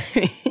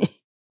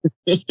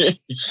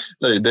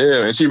 Like,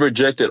 damn, and she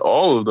rejected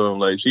all of them.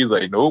 Like, she's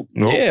like, nope.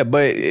 Yeah,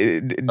 but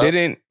it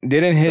didn't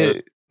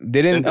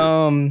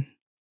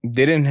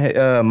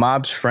Didn't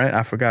Mob's friend?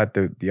 I forgot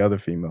the other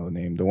female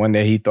name. The one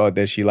that he thought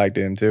that she liked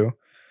him too.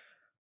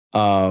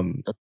 I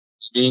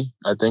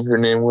think her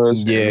name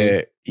was.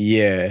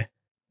 Yeah.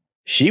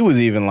 She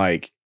was even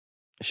like,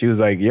 she was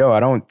like, "Yo, I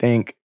don't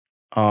think,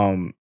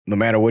 no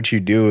matter what you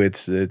do,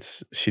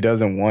 it's she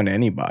doesn't want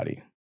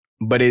anybody."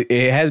 But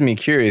it has me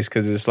curious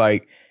because it's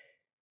like,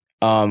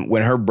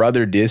 when her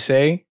brother did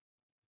say,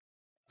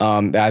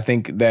 I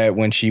think that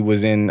when she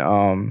was in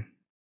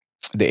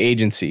the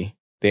agency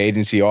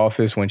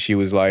office, when she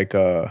was like,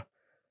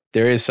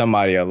 there is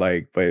somebody I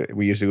like, but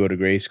we used to go to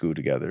grade school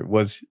together.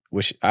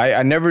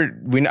 I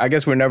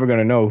guess we're never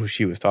gonna know who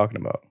she was talking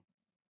about.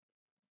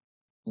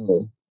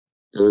 It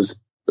was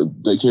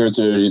the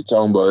character you're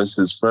talking about is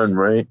his friend,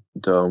 right?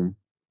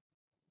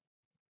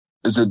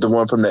 Is it the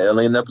one from the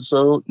alien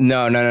episode?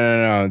 No.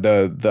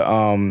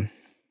 The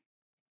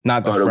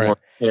not the friend. The one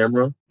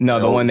camera? No,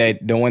 the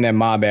one that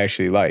Mob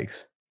actually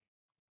likes.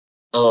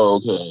 Oh,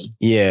 okay.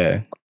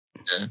 Yeah.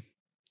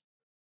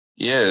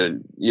 Yeah,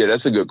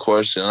 that's a good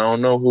question. I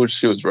don't know who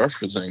she was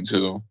referencing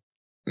to.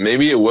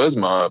 Maybe it was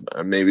Mob.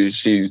 Maybe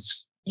she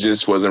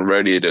just wasn't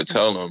ready to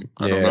tell him.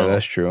 I don't know.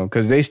 That's true.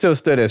 Because they still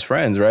stood as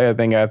friends, right? I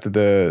think after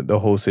the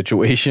whole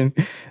situation.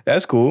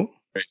 That's cool.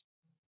 Right.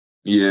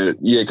 Yeah,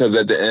 because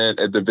at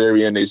the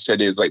very end, they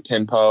said it was like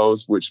pen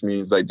pals, which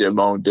means like they're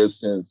long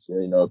distance,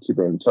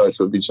 keeping in touch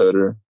with each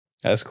other.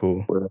 That's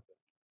cool.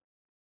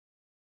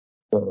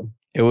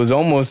 It was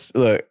almost,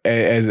 look,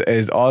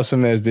 as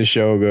awesome as this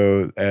show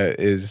goes,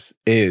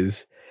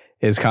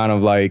 is kind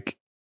of like,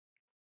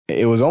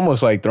 it was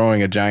almost like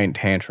throwing a giant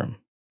tantrum.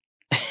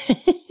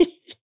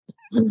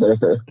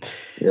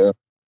 Yeah.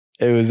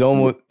 It was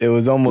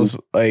almost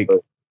like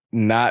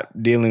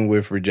not dealing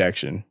with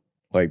rejection.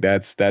 Like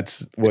that's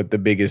what the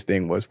biggest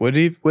thing was. What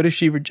if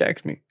she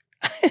rejects me?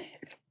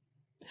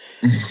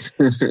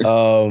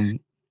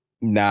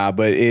 Nah,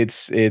 but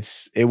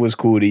it was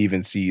cool to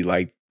even see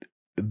like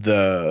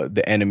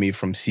the enemy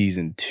from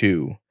season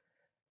 2,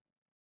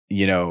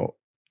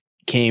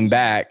 came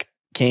back,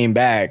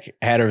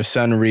 had her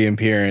son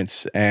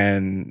reappearance,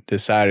 and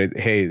decided,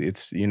 hey,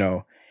 it's,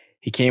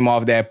 he came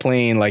off that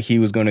plane like he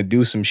was going to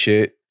do some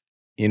shit.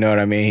 You know what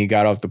I mean? He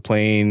got off the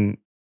plane,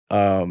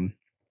 and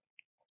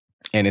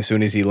as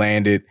soon as he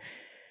landed,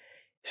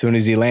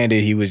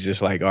 he was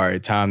just like, all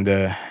right, time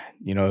to,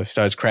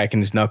 starts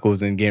cracking his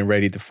knuckles and getting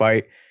ready to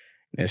fight.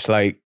 And it's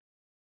like,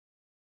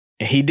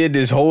 he did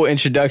this whole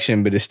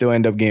introduction, but it still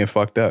ended up getting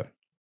fucked up.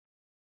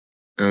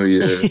 Oh,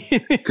 yeah.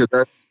 Because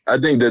I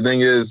think the thing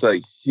is,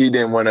 like, he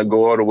didn't want to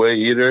go all the way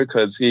either,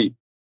 because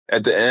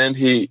at the end,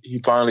 he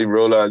finally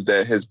realized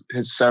that his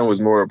son was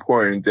more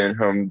important than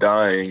him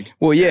dying.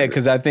 Well, yeah,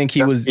 because I think he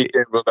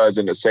didn't realize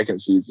in the second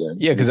season.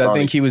 Yeah, because I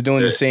think he was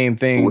doing the same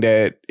thing,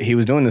 he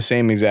was doing the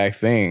same exact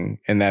thing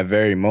in that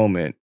very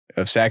moment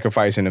of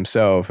sacrificing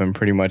himself and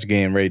pretty much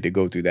getting ready to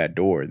go through that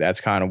door.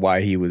 That's kind of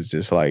why he was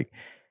just like,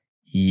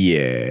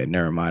 yeah,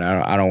 never mind.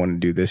 I don't want to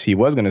do this. He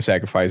was going to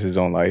sacrifice his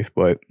own life,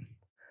 but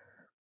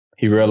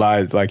he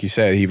realized, like you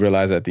said,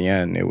 at the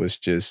end, it was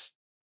just,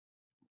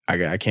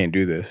 I can't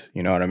do this.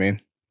 You know what I mean?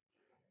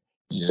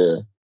 Yeah,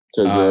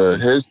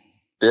 because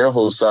their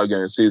whole saga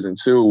in season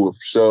 2 will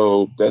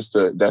show that's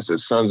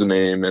his son's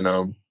name,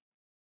 and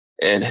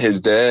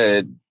his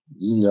dad.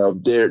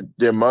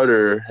 Their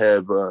mother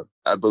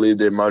I believe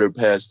their mother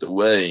passed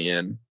away,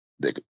 and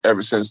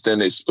ever since then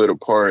they split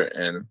apart,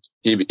 and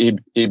he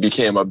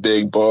became a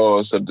big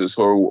boss of this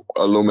whole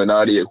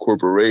Illuminati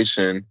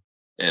corporation,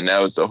 and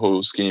that was the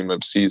whole scheme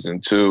of season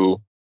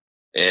 2.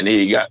 And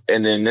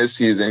then this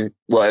season,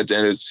 well, at the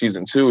end of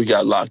season 2, he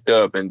got locked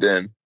up, and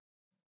then,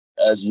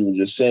 as you were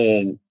just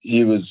saying,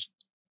 he was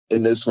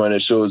in this one.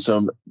 It shows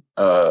him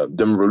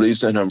them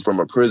releasing him from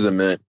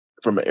imprisonment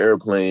from an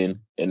airplane,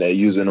 and they're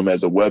using him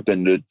as a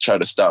weapon to try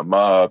to stop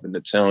Mob in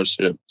the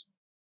township,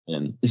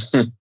 and.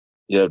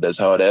 Yeah, that's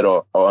how that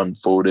all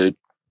unfolded.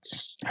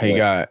 He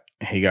got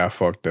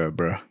fucked up,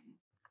 bro.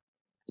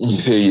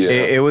 Yeah.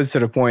 It was to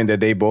the point that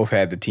they both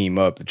had to team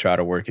up to try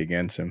to work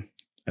against him.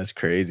 That's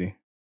crazy.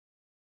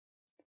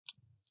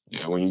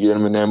 Yeah, when you get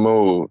him in that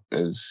mode,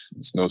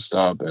 it's no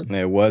stopping.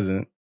 It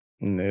wasn't.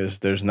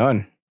 There's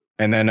none.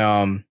 And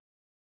then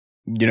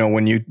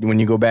when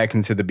you go back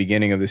into the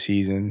beginning of the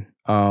season,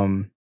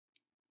 the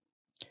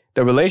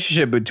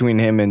relationship between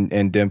him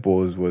and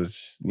Dimples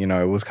was,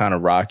 it was kind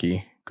of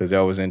rocky. Because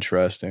that was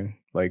interesting.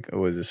 Like, it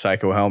was a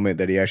Psycho Helmet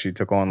that he actually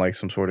took on like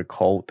some sort of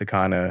cult to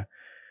kind of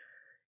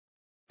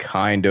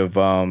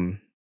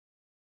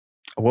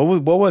what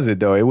was it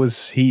though? It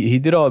was he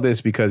did all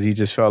this because he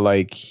just felt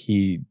like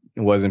he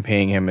wasn't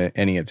paying him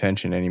any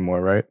attention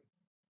anymore, right?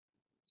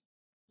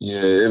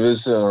 Yeah, it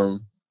was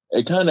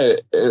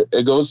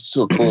it goes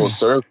to a full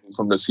circle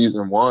from the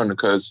season 1,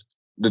 because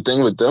the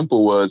thing with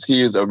Dimple was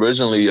he is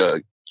originally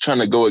trying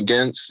to go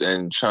against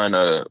and trying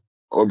to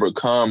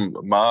overcome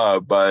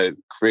Mob by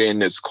creating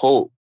this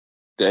cult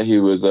that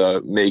he was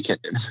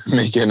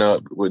making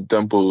up with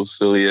Dimple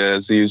silly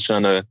ass. He was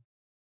trying to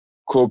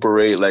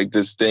incorporate like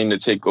this thing to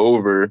take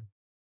over,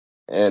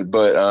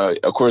 but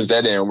of course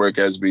that didn't work,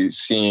 as we've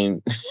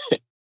seen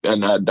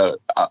and the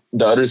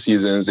other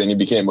seasons, and he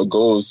became a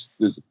ghost,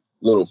 this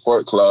little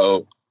fart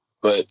cloud.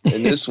 But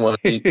in this one,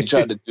 he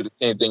tried to do the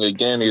same thing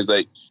again. He was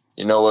like,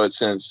 you know what?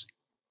 Since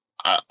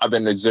I've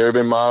been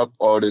observing Mob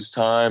all this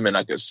time, and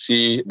I can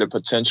see the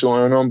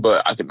potential in him,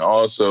 but I can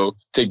also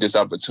take this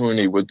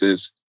opportunity with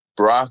this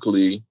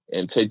broccoli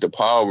and take the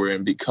power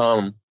and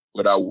become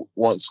what I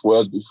once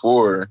was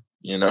before.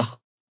 You know,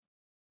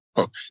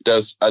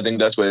 I think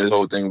that's what his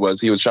whole thing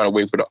was. He was trying to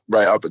wait for the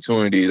right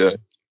opportunity to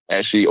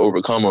actually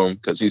overcome him,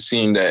 because he's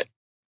seen that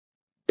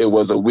it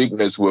was a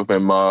weakness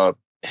within Mob,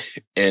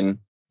 and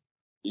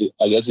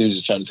I guess he was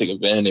just trying to take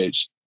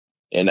advantage.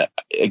 And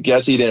I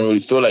guess he didn't really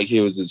feel like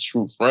he was a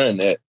true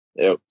friend at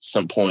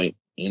some point,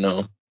 you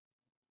know.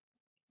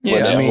 Yeah,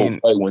 when that whole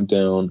fight went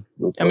down.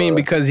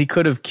 Because he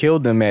could have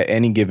killed them at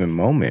any given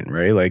moment,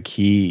 right? Like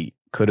he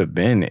could have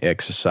been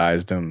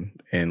exercised them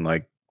in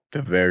like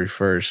the very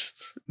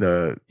first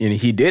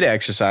he did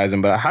exercise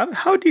him, but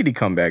how did he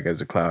come back as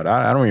a cloud?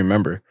 I don't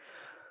remember.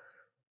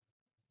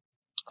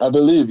 I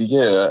believe he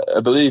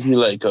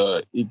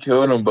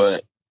killed him,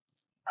 but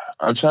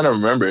I'm trying to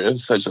remember. It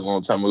was such a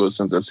long time ago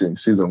since I've seen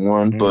season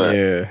 1, but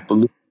yeah,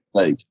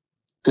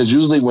 because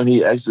usually when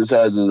he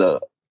exercises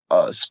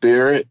a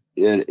spirit,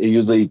 it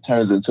usually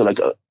turns into like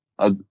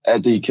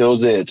after he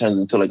kills it, it turns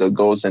into like a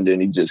ghost, and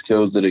then he just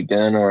kills it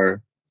again,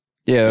 or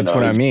that's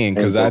what I mean.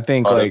 Because I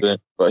think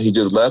but he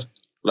just left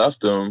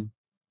him,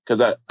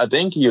 because I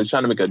think he was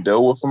trying to make a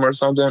deal with him or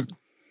something.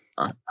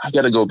 I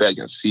got to go back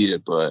and see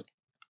it, but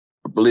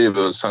I believe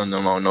it was something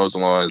along those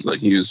lines. Like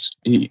he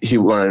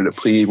wanted to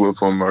plead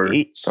with him or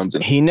something.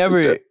 He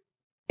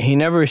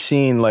never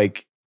seen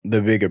like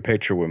the bigger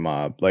picture with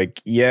Mob.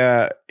 Like,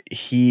 yeah,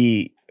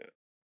 he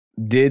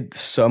did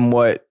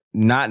somewhat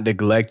not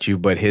neglect you,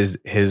 but his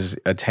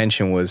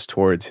attention was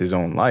towards his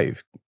own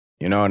life.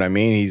 You know what I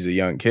mean? He's a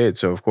young kid,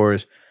 so of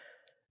course,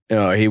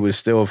 he was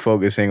still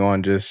focusing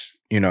on just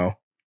the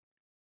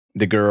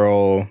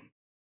girl,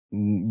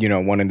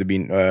 wanting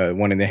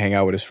to hang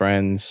out with his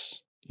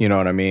friends. You know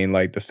what I mean?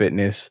 Like the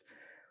fitness.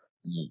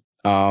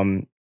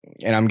 And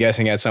I'm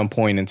guessing at some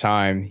point in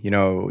time,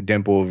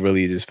 Dimple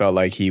really just felt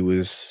like he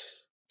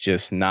was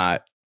just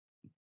not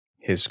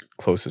his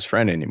closest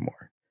friend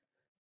anymore.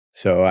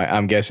 So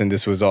I'm guessing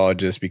this was all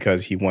just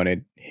because he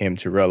wanted him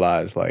to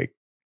realize, like,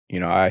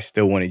 I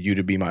still wanted you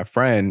to be my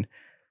friend.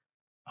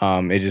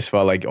 It just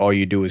felt like all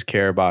you do is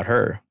care about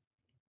her.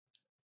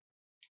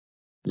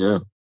 Yeah.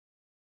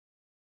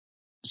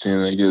 Seeing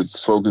like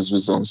his focus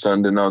was on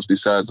something else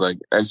besides like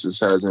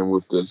exercising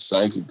with the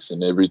psychics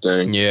and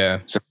everything.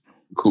 Yeah. So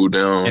cool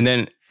down. And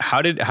then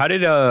how did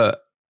the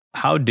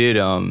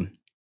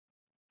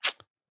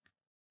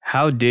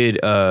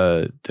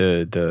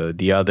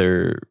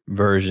other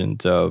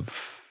versions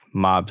of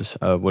Mob's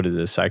what is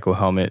it, Psycho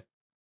Helmet,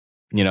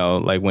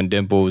 like when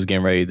Dimple was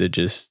getting ready to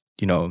just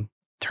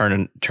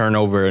turn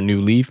over a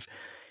new leaf,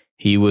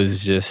 he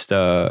was just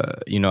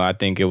I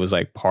think it was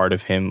like part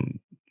of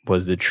him.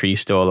 Was the tree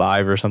still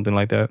alive or something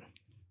like that?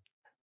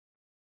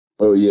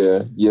 Oh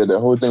yeah. The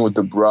whole thing with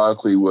the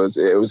broccoli was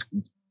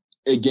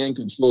it gained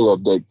control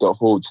of like the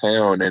whole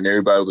town, and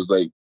everybody was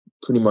like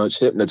pretty much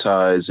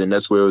hypnotized, and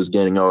that's where it was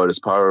getting all this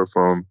power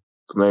from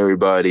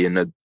everybody in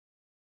the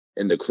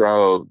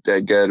crowd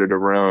that gathered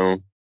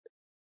around.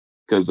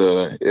 Because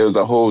it was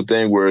a whole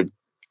thing where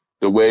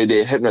the way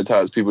they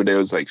hypnotized people, they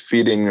was like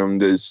feeding them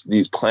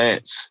these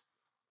plants,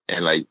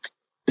 and like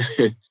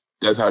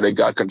that's how they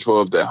got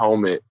control of the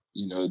helmet.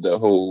 The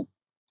whole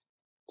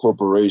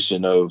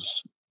corporation of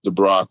the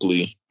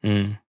broccoli.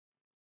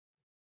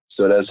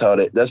 So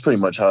that's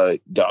pretty much how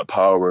it got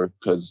power.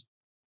 Because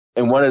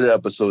in one of the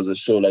episodes, it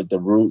showed like the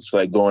roots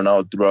like going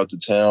out throughout the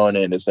town,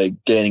 and it's like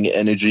gaining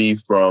energy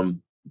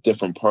from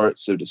different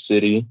parts of the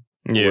city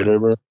or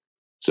whatever.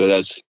 So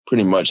that's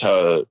pretty much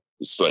how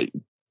it's like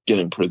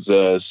getting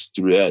possessed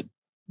through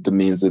the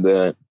means of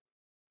that.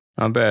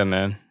 Not bad,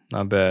 man.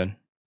 Not bad.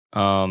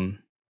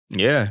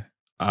 Yeah.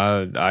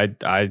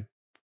 I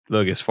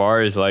look, as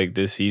far as like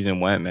this season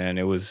went, man,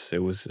 it was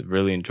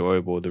really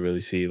enjoyable to really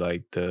see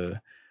like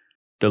the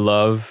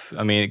love.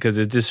 I mean, because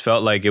it just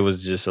felt like it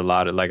was just a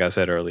lot of, like I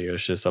said earlier,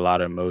 it's just a lot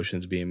of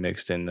emotions being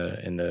mixed in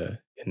the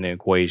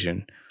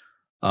equation.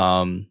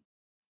 What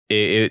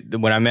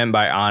I meant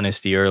by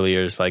honesty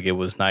earlier is like it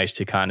was nice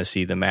to kind of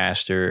see the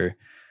master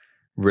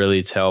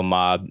really tell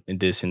Mob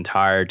this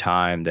entire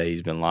time that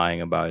he's been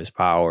lying about his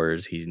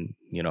powers. He's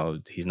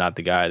not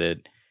the guy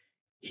that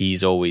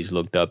he's always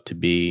looked up to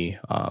be.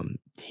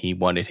 He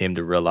wanted him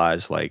to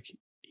realize like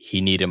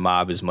he needed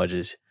Mob a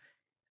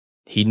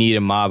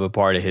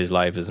part of his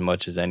life as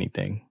much as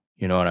anything.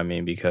 You know what I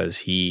mean?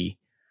 Because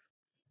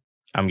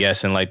I'm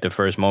guessing like the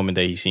first moment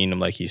that he seen him,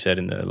 like he said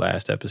in the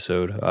last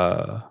episode,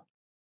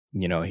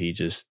 he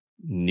just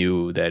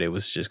knew that it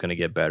was just going to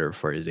get better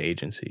for his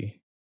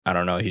agency. I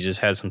don't know. He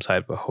just had some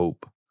type of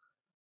hope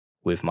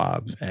with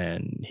Mob,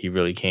 and he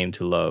really came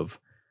to love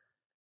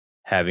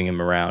having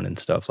him around and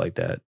stuff like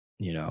that.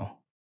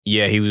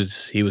 Yeah, he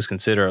was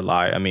considered a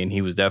liar. I mean,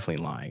 he was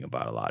definitely lying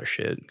about a lot of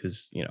shit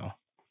because,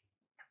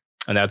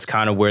 and that's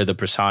kind of where the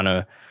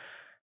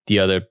the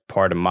other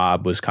part of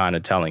Mob was kind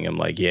of telling him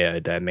like, yeah,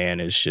 that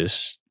man is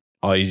just,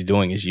 all he's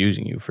doing is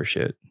using you for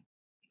shit.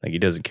 Like, he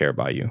doesn't care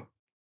about you.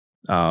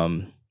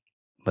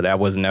 But that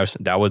was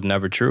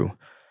never true.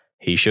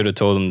 He should have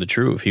told him the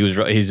truth. He was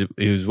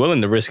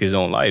willing to risk his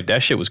own life.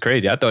 That shit was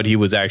crazy. I thought he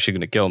was actually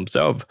going to kill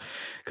himself,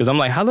 because I'm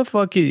like, how the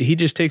fuck he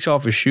just takes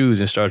off his shoes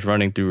and starts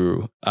running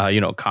through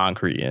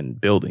concrete and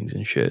buildings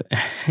and shit.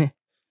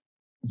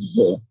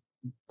 Yeah.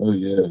 Oh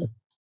yeah.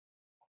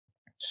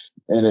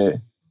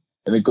 And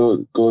it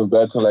goes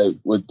back to like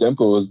what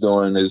Dimple was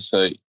doing is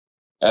like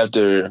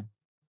after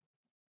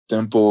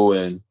Dimple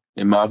and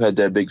Mob had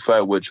that big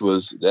fight, which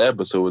was, the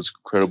episode was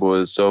incredible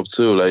itself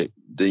too. Like,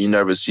 you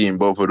never seen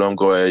both of them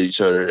go at each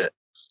other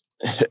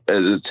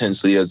as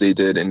intensely as they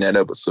did in that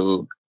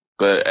episode.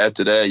 But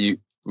after that, you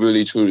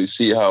really truly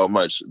see how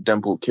much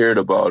Dimple cared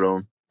about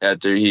him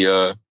after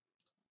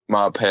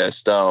Mob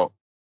passed out,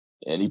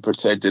 and he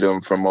protected him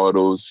from all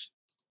those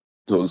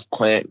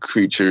plant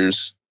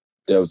creatures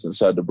that was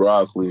inside the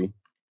broccoli.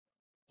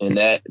 And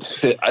that,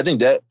 I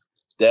think that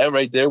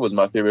right there was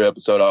my favorite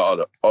episode out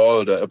of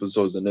all the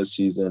episodes in this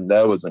season.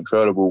 That was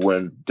incredible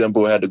when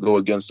Dimple had to go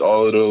against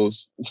all of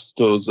those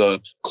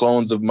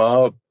clones of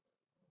Mob.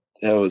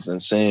 That was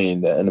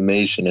insane. The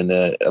animation in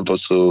that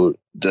episode,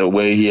 the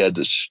way he had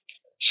to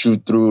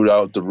shoot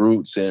throughout the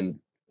roots, and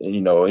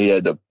he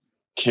had to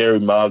carry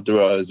Mob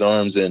throughout his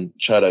arms and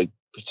try to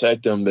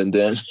protect him. And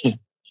then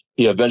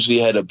he eventually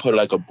had to put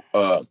like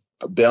a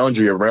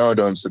boundary around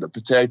him to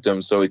protect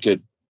him, so he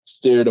could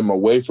steer them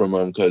away from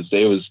him, because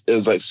it was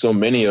like so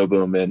many of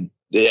them, and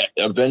they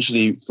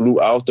eventually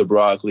flew out the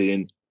broccoli,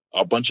 and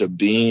a bunch of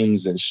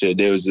beams and shit.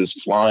 They was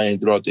just flying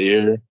throughout the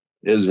air.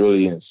 It was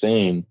really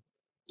insane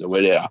the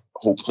way that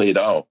whole played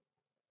out.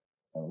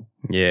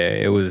 Yeah,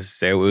 it was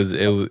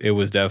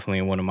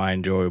definitely one of my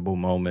enjoyable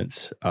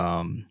moments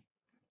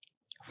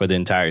for the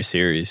entire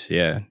series.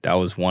 Yeah, that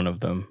was one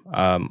of them.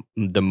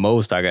 The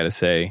most I gotta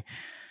say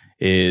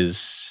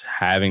is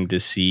having to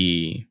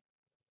see.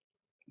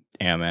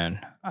 Yeah, man.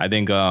 I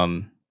think I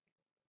don't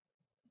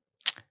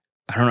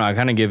know. I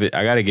gotta give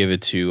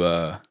it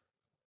to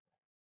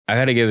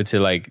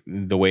like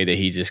the way that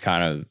he just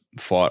kind of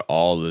fought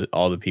all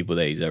the people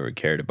that he's ever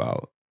cared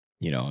about,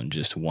 in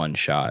just one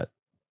shot.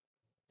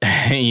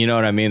 You know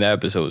what I mean? That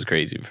episode was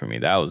crazy for me.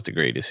 That was the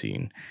greatest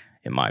scene,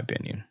 in my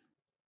opinion.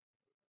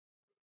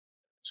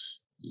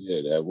 Yeah,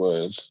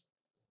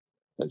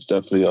 that's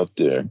definitely up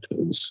there,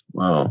 because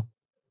wow,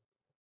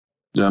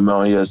 the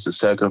amount he has to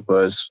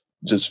sacrifice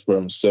just for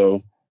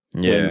himself.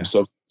 Yeah,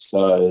 himself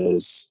aside,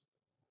 and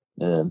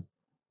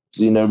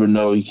so you never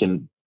know, he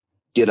can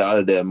get out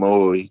of that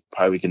mode. He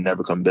probably can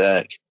never come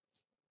back.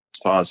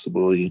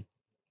 Possibly,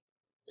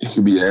 it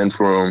could be the end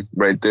for him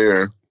right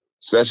there.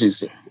 Especially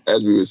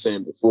as we were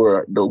saying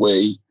before, the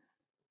way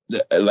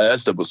the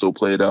last episode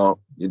played out,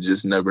 you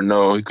just never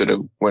know. He could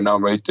have went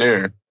out right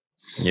there.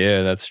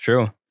 Yeah, that's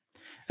true.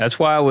 That's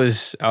why I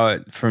was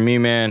for me,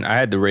 man. I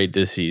had to rate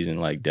this season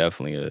like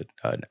definitely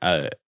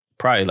a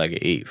probably like an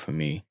 8 for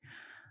me.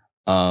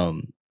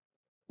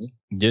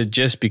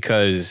 Just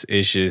because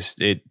it's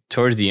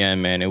towards the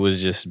end, man, it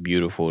was just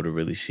beautiful to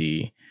really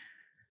see,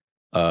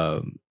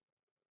 the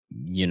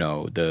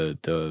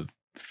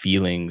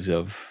feelings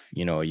of,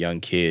 a young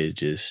kid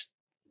just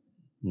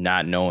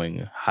not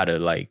knowing how to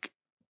like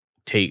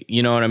take,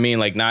 you know what I mean?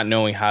 Like not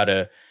knowing how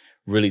to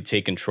really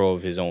take control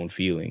of his own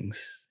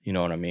feelings. You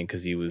know what I mean?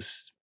 Because he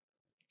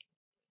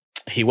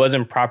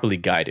wasn't properly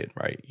guided,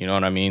 right? You know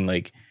what I mean?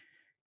 Like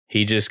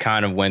he just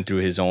kind of went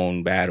through his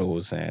own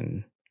battles,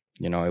 and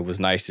it was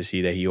nice to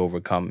see that he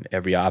overcome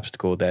every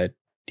obstacle that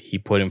he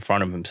put in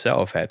front of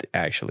himself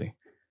actually.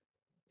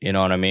 You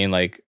know what I mean?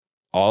 Like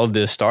all of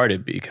this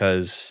started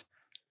because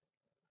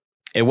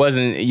it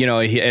wasn't,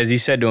 as he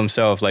said to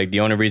himself, like the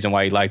only reason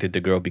why he liked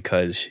the girl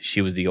because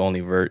she was the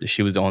only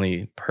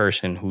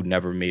person who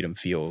never made him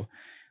feel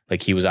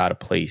like he was out of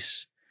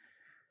place.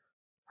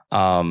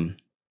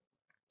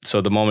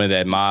 So the moment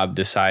that Mob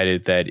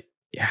decided that,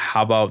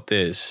 how about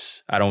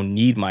this? I don't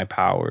need my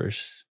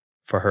powers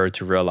for her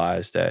to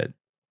realize that,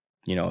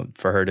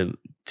 for her to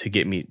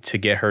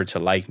get her to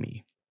like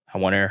me. I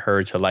wanted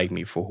her to like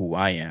me for who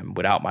I am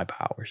without my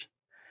powers.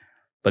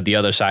 But the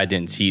other side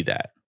didn't see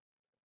that.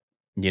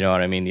 You know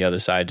what I mean? The other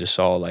side just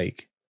saw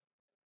like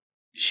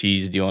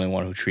she's the only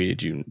one who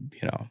treated you,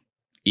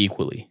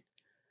 equally.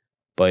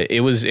 But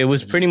it was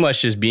pretty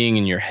much just being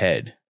in your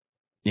head.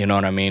 You know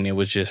what I mean? It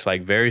was just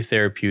like very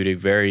therapeutic,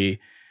 very,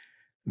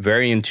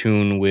 very in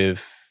tune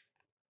with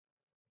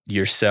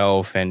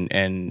yourself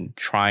and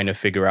trying to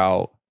figure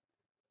out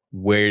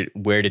where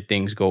did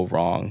things go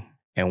wrong.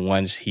 And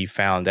once he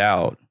found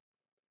out,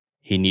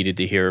 he needed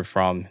to hear it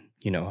from,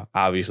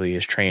 obviously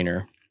his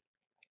trainer.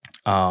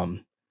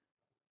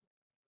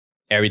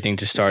 Everything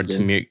just started to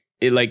make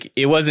it like,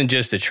 it wasn't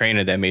just the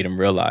trainer that made him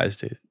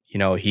realize it.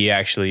 He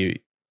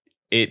actually,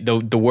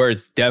 the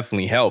words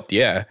definitely helped.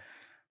 Yeah.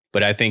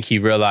 But I think he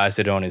realized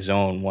it on his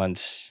own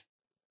once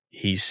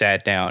he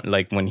sat down,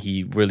 like when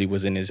he really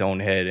was in his own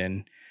head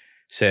and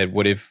said,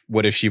 what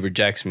if she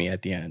rejects me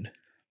at the end?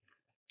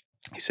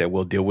 He said,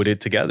 we'll deal with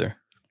it together.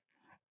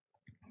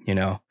 you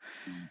know?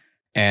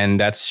 And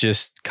that's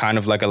just kind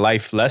of like a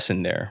life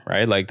lesson there,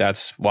 right? Like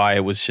that's why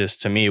it was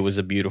just, to me, it was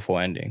a beautiful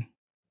ending,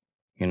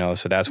 you know?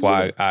 So that's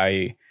why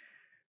I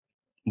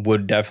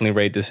would definitely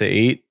rate this an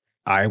 8.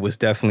 I was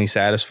definitely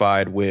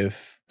satisfied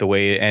with the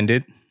way it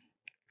ended.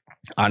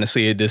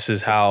 Honestly, this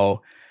is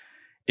how,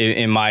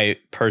 in my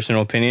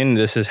personal opinion,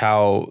 this is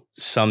how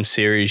some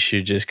series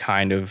should just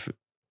kind of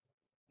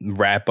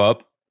wrap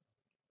up,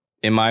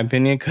 in my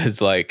opinion,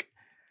 because like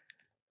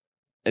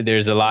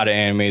there's a lot of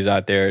animes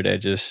out there that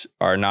just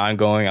are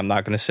non-going. I'm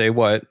not going to say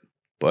what,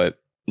 but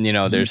you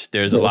know,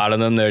 there's a lot of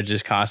them that are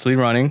just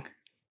constantly running,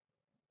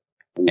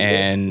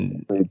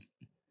 and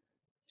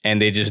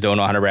they just don't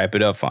know how to wrap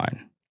it up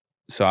fine.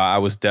 So I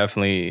was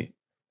definitely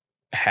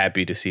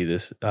happy to see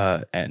this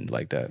end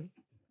like that.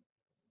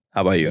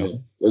 How about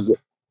you?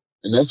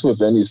 And that's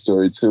with any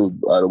story too,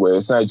 by the way.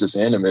 It's not just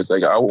anime. It's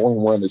like I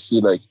wouldn't want to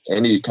see like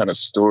any kind of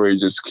story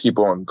just keep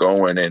on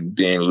going and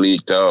being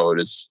leaked out.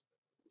 It's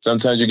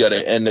sometimes you got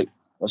to end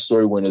a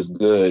story when it's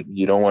good.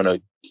 You don't want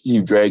to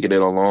keep dragging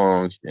it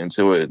along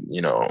until it, you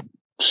know,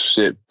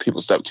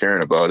 people stop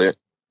caring about it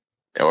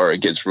or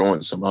it gets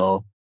ruined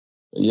somehow.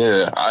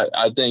 Yeah,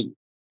 I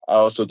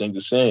also think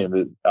the same.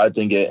 I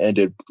think it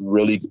ended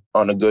really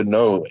on a good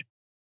note.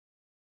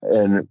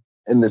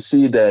 And to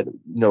see that,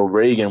 you know,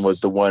 Reigen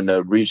was the one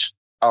that reached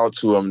out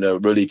to him to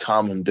really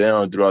calm him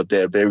down throughout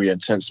that very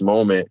intense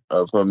moment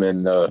of him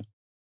in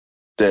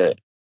that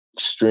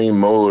extreme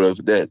mode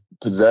of that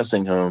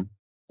possessing him.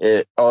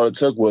 All it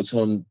took was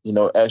him, you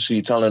know,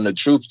 actually telling the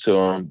truth to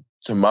him,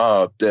 to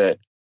Mob, that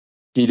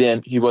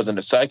he wasn't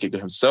a psychic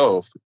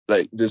himself.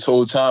 Like this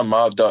whole time,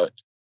 Mob thought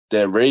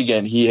that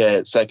Reigen, he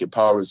had psychic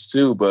powers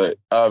too, but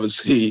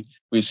obviously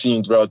we've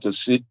seen throughout the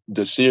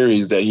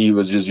series that he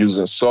was just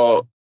using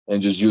salt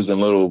and just using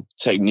little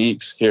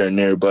techniques here and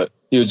there, but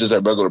he was just a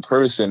regular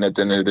person at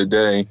the end of the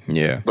day.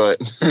 Yeah.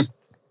 But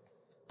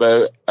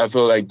but I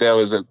feel like that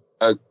was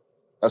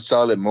a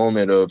solid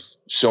moment of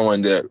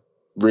showing that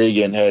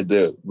Reigen had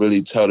to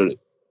really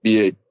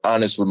be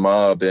honest with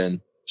Mob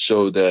and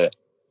show that,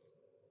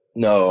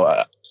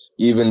 no,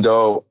 even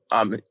though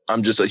I'm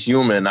just a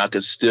human, I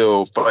could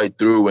still fight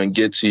through and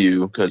get to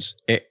you, because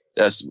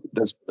that's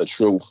what a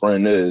true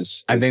friend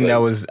is. I think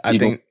that was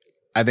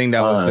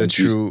the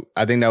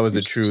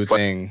true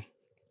thing.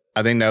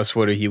 I think that's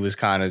what he was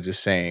kind of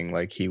just saying.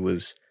 Like he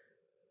was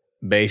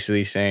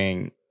basically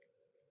saying,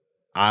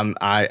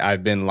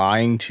 I've been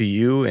lying to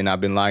you and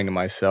I've been lying to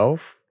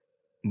myself,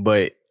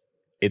 but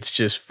it's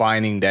just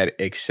finding that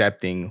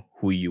accepting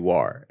who you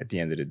are at the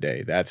end of the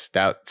day.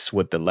 That's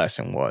what the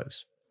lesson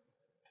was.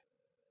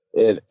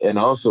 And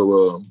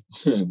also,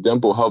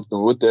 Dimple helped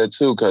him with that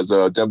too, because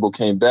Dimple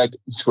came back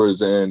towards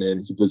the end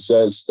and he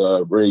possessed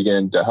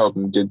Reigen to help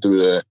him get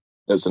through that.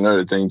 That's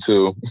another thing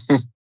too.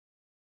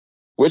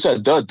 Which I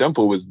thought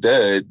Dimple was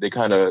dead. They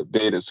kind of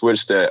made a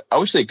switch that I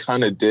wish they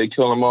kind of did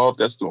kill him off.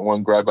 That's the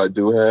one gripe I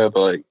do have.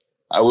 Like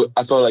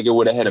I felt like it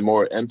would have had a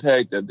more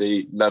impact if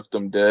they left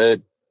him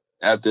dead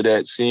after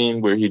that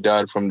scene where he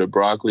died from the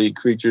broccoli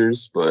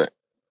creatures. But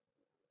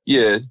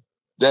yeah,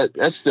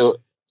 that's still,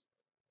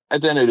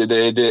 at the end of the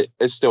day,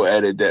 it still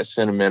added that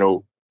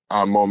sentimental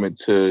moment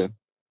to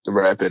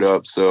wrap it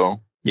up.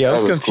 So yeah, I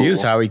was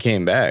confused how he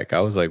came back. I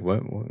was like,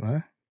 what?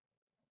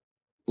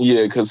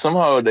 Yeah, because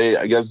somehow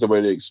I guess the way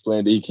they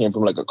explained it, he came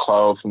from like a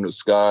cloud from the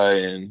sky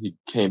and he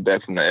came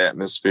back from the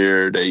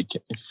atmosphere. He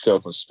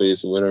fell from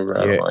space or whatever.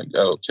 Yeah. I'm like,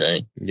 oh,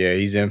 okay. Yeah,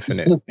 he's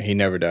infinite. He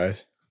never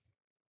dies.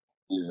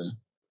 Yeah.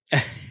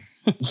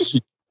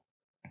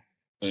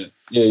 Yeah,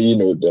 you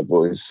know what that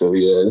voice. So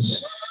yeah.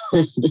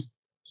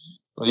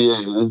 But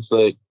yeah, it's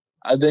like,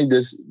 I think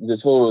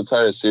this whole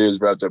entire series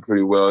wrapped up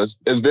pretty well.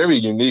 It's very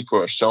unique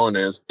for a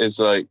shonen. It's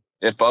like,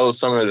 it follows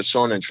some of the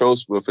shonen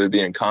tropes with it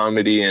being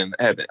comedy and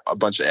having a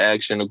bunch of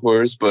action, of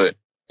course, but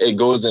it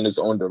goes in its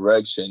own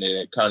direction and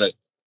it kind of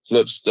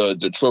flips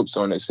the tropes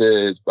on its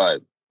head by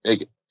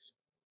making.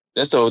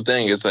 That's the whole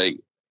thing. It's like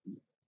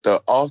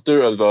the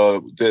author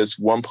of this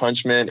One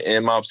Punch Man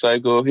and Mob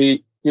Psycho,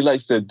 he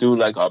likes to do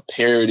like a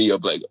parody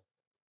of like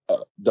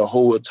the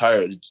whole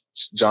entire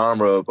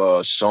genre of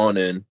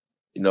shonen.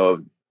 You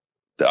know,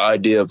 the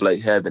idea of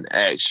like having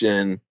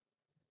action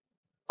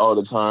all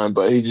the time,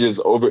 but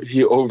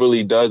he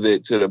overly does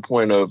it to the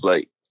point of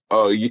like,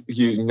 oh, you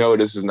know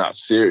this is not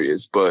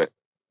serious, but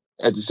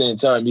at the same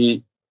time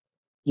he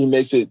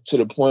makes it to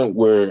the point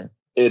where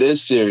it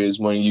is serious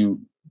when you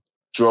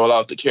draw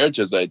out the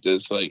characters like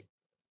this. Like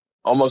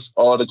almost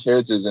all the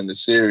characters in the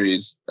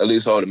series, at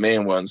least all the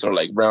main ones, are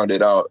like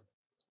rounded out,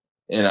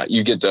 and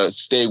you get to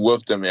stay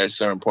with them at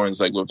certain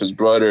points, like with his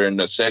brother in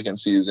the second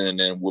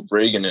season, and with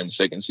Reigen in the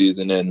second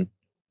season, and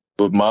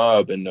with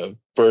Mob in the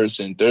first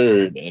and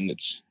third, and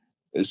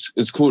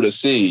it's cool to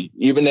see.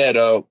 Even that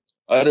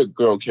other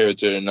girl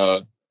character in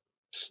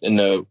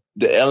the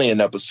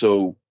Alien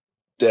episode,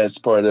 that's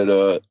part of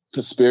the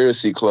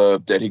conspiracy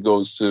club that he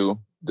goes to.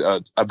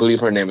 I believe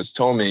her name is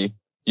Tomi.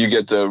 You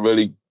get to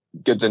really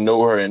get to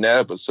know her in that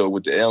episode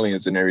with the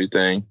aliens and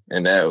everything,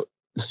 and that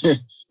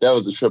that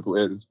was a triple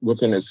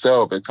within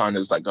itself. It kind of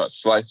is like a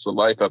slice of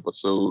life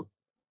episode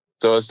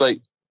So it's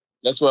like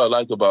that's what I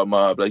like about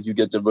Mob. Like you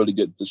get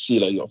to see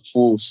like a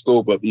full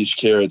scope of each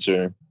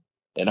character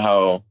and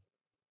how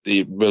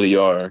they really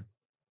are.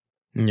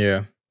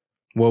 Yeah.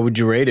 What would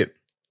you rate it?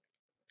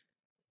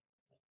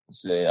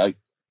 I'd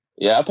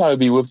probably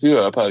be with you.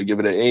 I'd probably give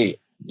it an 8.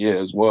 Yeah,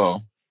 as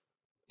well.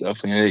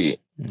 Definitely 8.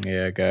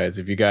 Yeah, guys.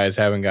 If you guys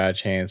haven't got a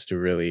chance to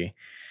really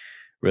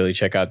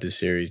check out this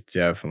series,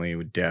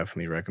 would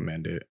definitely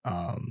recommend it.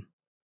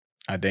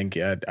 I think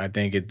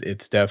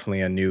it's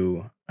definitely a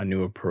new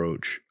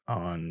approach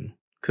on,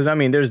 because I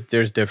mean there's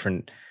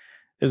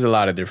a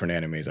lot of different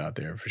animes out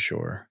there for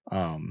sure.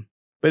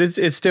 But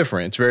it's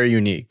different. It's very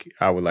unique,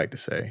 I would like to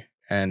say.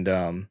 And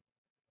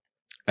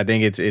I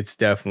think it's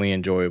definitely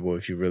enjoyable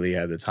if you really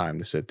have the time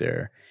to sit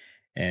there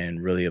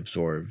and really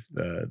absorb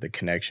the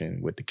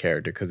connection with the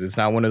character, because it's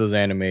not one of those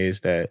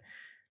animes that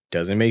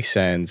doesn't make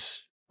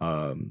sense.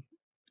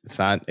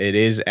 It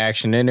is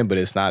action in it, but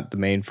it's not the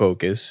main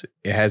focus.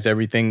 It has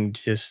everything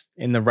just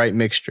in the right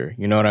mixture.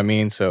 You know what I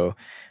mean? So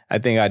I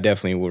think I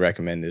definitely will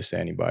recommend this to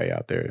anybody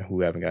out there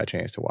who haven't got a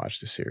chance to watch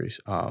the series.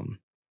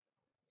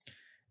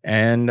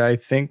 And I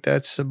think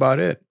that's about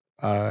it.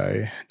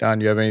 Don,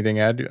 do you have anything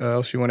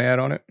else you want to add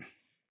on it?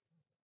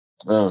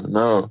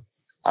 No.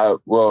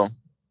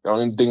 The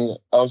only thing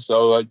else I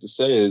would like to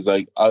say is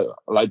like I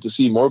like to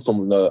see more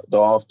from the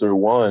author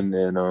one,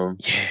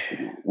 and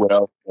what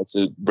else wants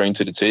to bring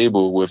to the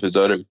table with his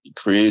other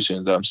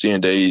creations. I'm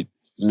seeing that he's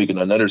making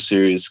another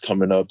series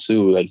coming up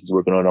too. Like he's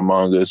working on a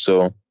manga,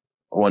 so I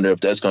wonder if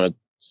that's gonna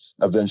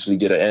eventually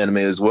get an anime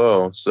as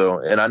well. So,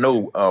 and I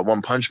know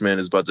One Punch Man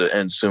is about to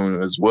end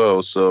soon as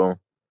well. So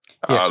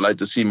I'd like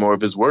to see more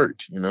of his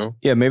work, you know?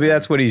 Yeah, maybe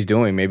that's what he's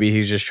doing. Maybe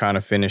he's just trying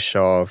to finish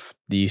off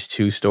these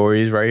 2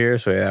 stories right here,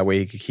 so that way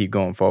he could keep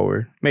going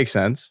forward. Makes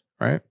sense,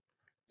 right?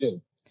 Yeah.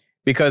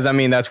 Because, I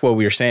mean, that's what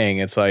we were saying.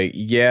 It's like,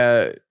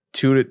 yeah,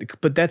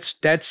 but that's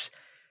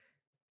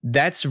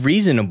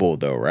reasonable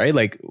though, right?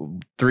 Like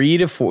 3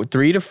 to 4,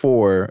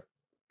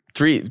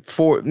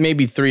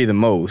 maybe 3 the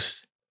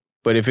most.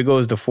 But if it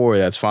goes to 4,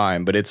 that's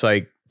fine. But it's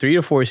like 3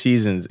 to 4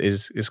 seasons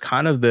is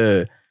kind of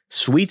the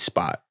sweet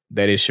spot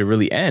that it should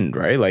really end,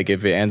 right? Like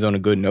if it ends on a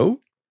good note.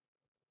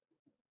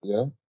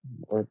 Yeah,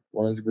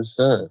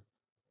 100%.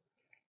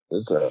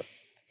 There's a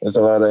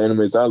lot of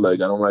animes I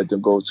like. I don't like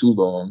them go too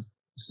long.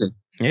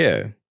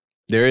 Yeah.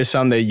 There is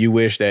some that you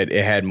wish that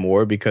it had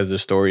more because the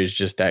story is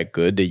just that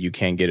good that you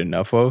can't get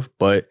enough of.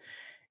 But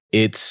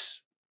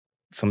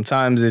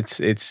sometimes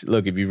it's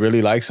look, if you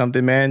really like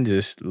something, man,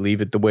 just leave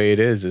it the way it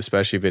is,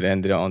 especially if it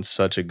ended on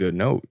such a good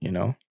note, you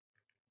know?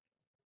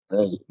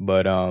 Right.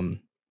 But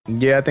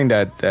yeah, I think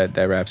that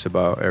wraps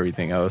about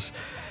everything else.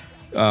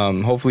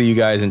 Hopefully you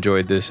guys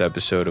enjoyed this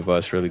episode of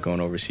us really going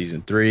over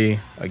season 3.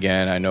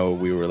 Again, I know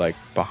we were like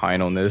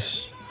behind on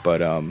this,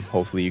 but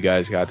hopefully you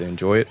guys got to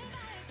enjoy it.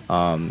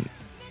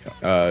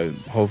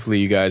 Hopefully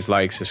you guys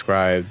like,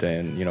 subscribed,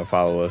 and you know,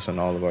 follow us on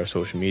all of our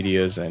social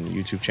medias and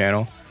YouTube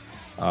channel.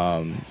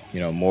 You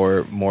know,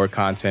 more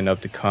content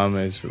up to come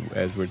as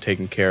we're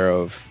taking care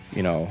of,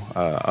 you know,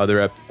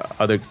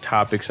 other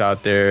topics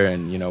out there,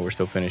 and you know, we're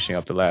still finishing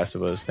up The Last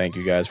of Us. Thank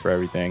you guys for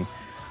everything.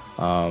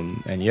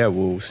 And yeah,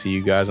 we'll see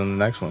you guys on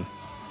the next one.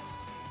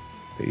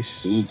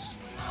 Peace.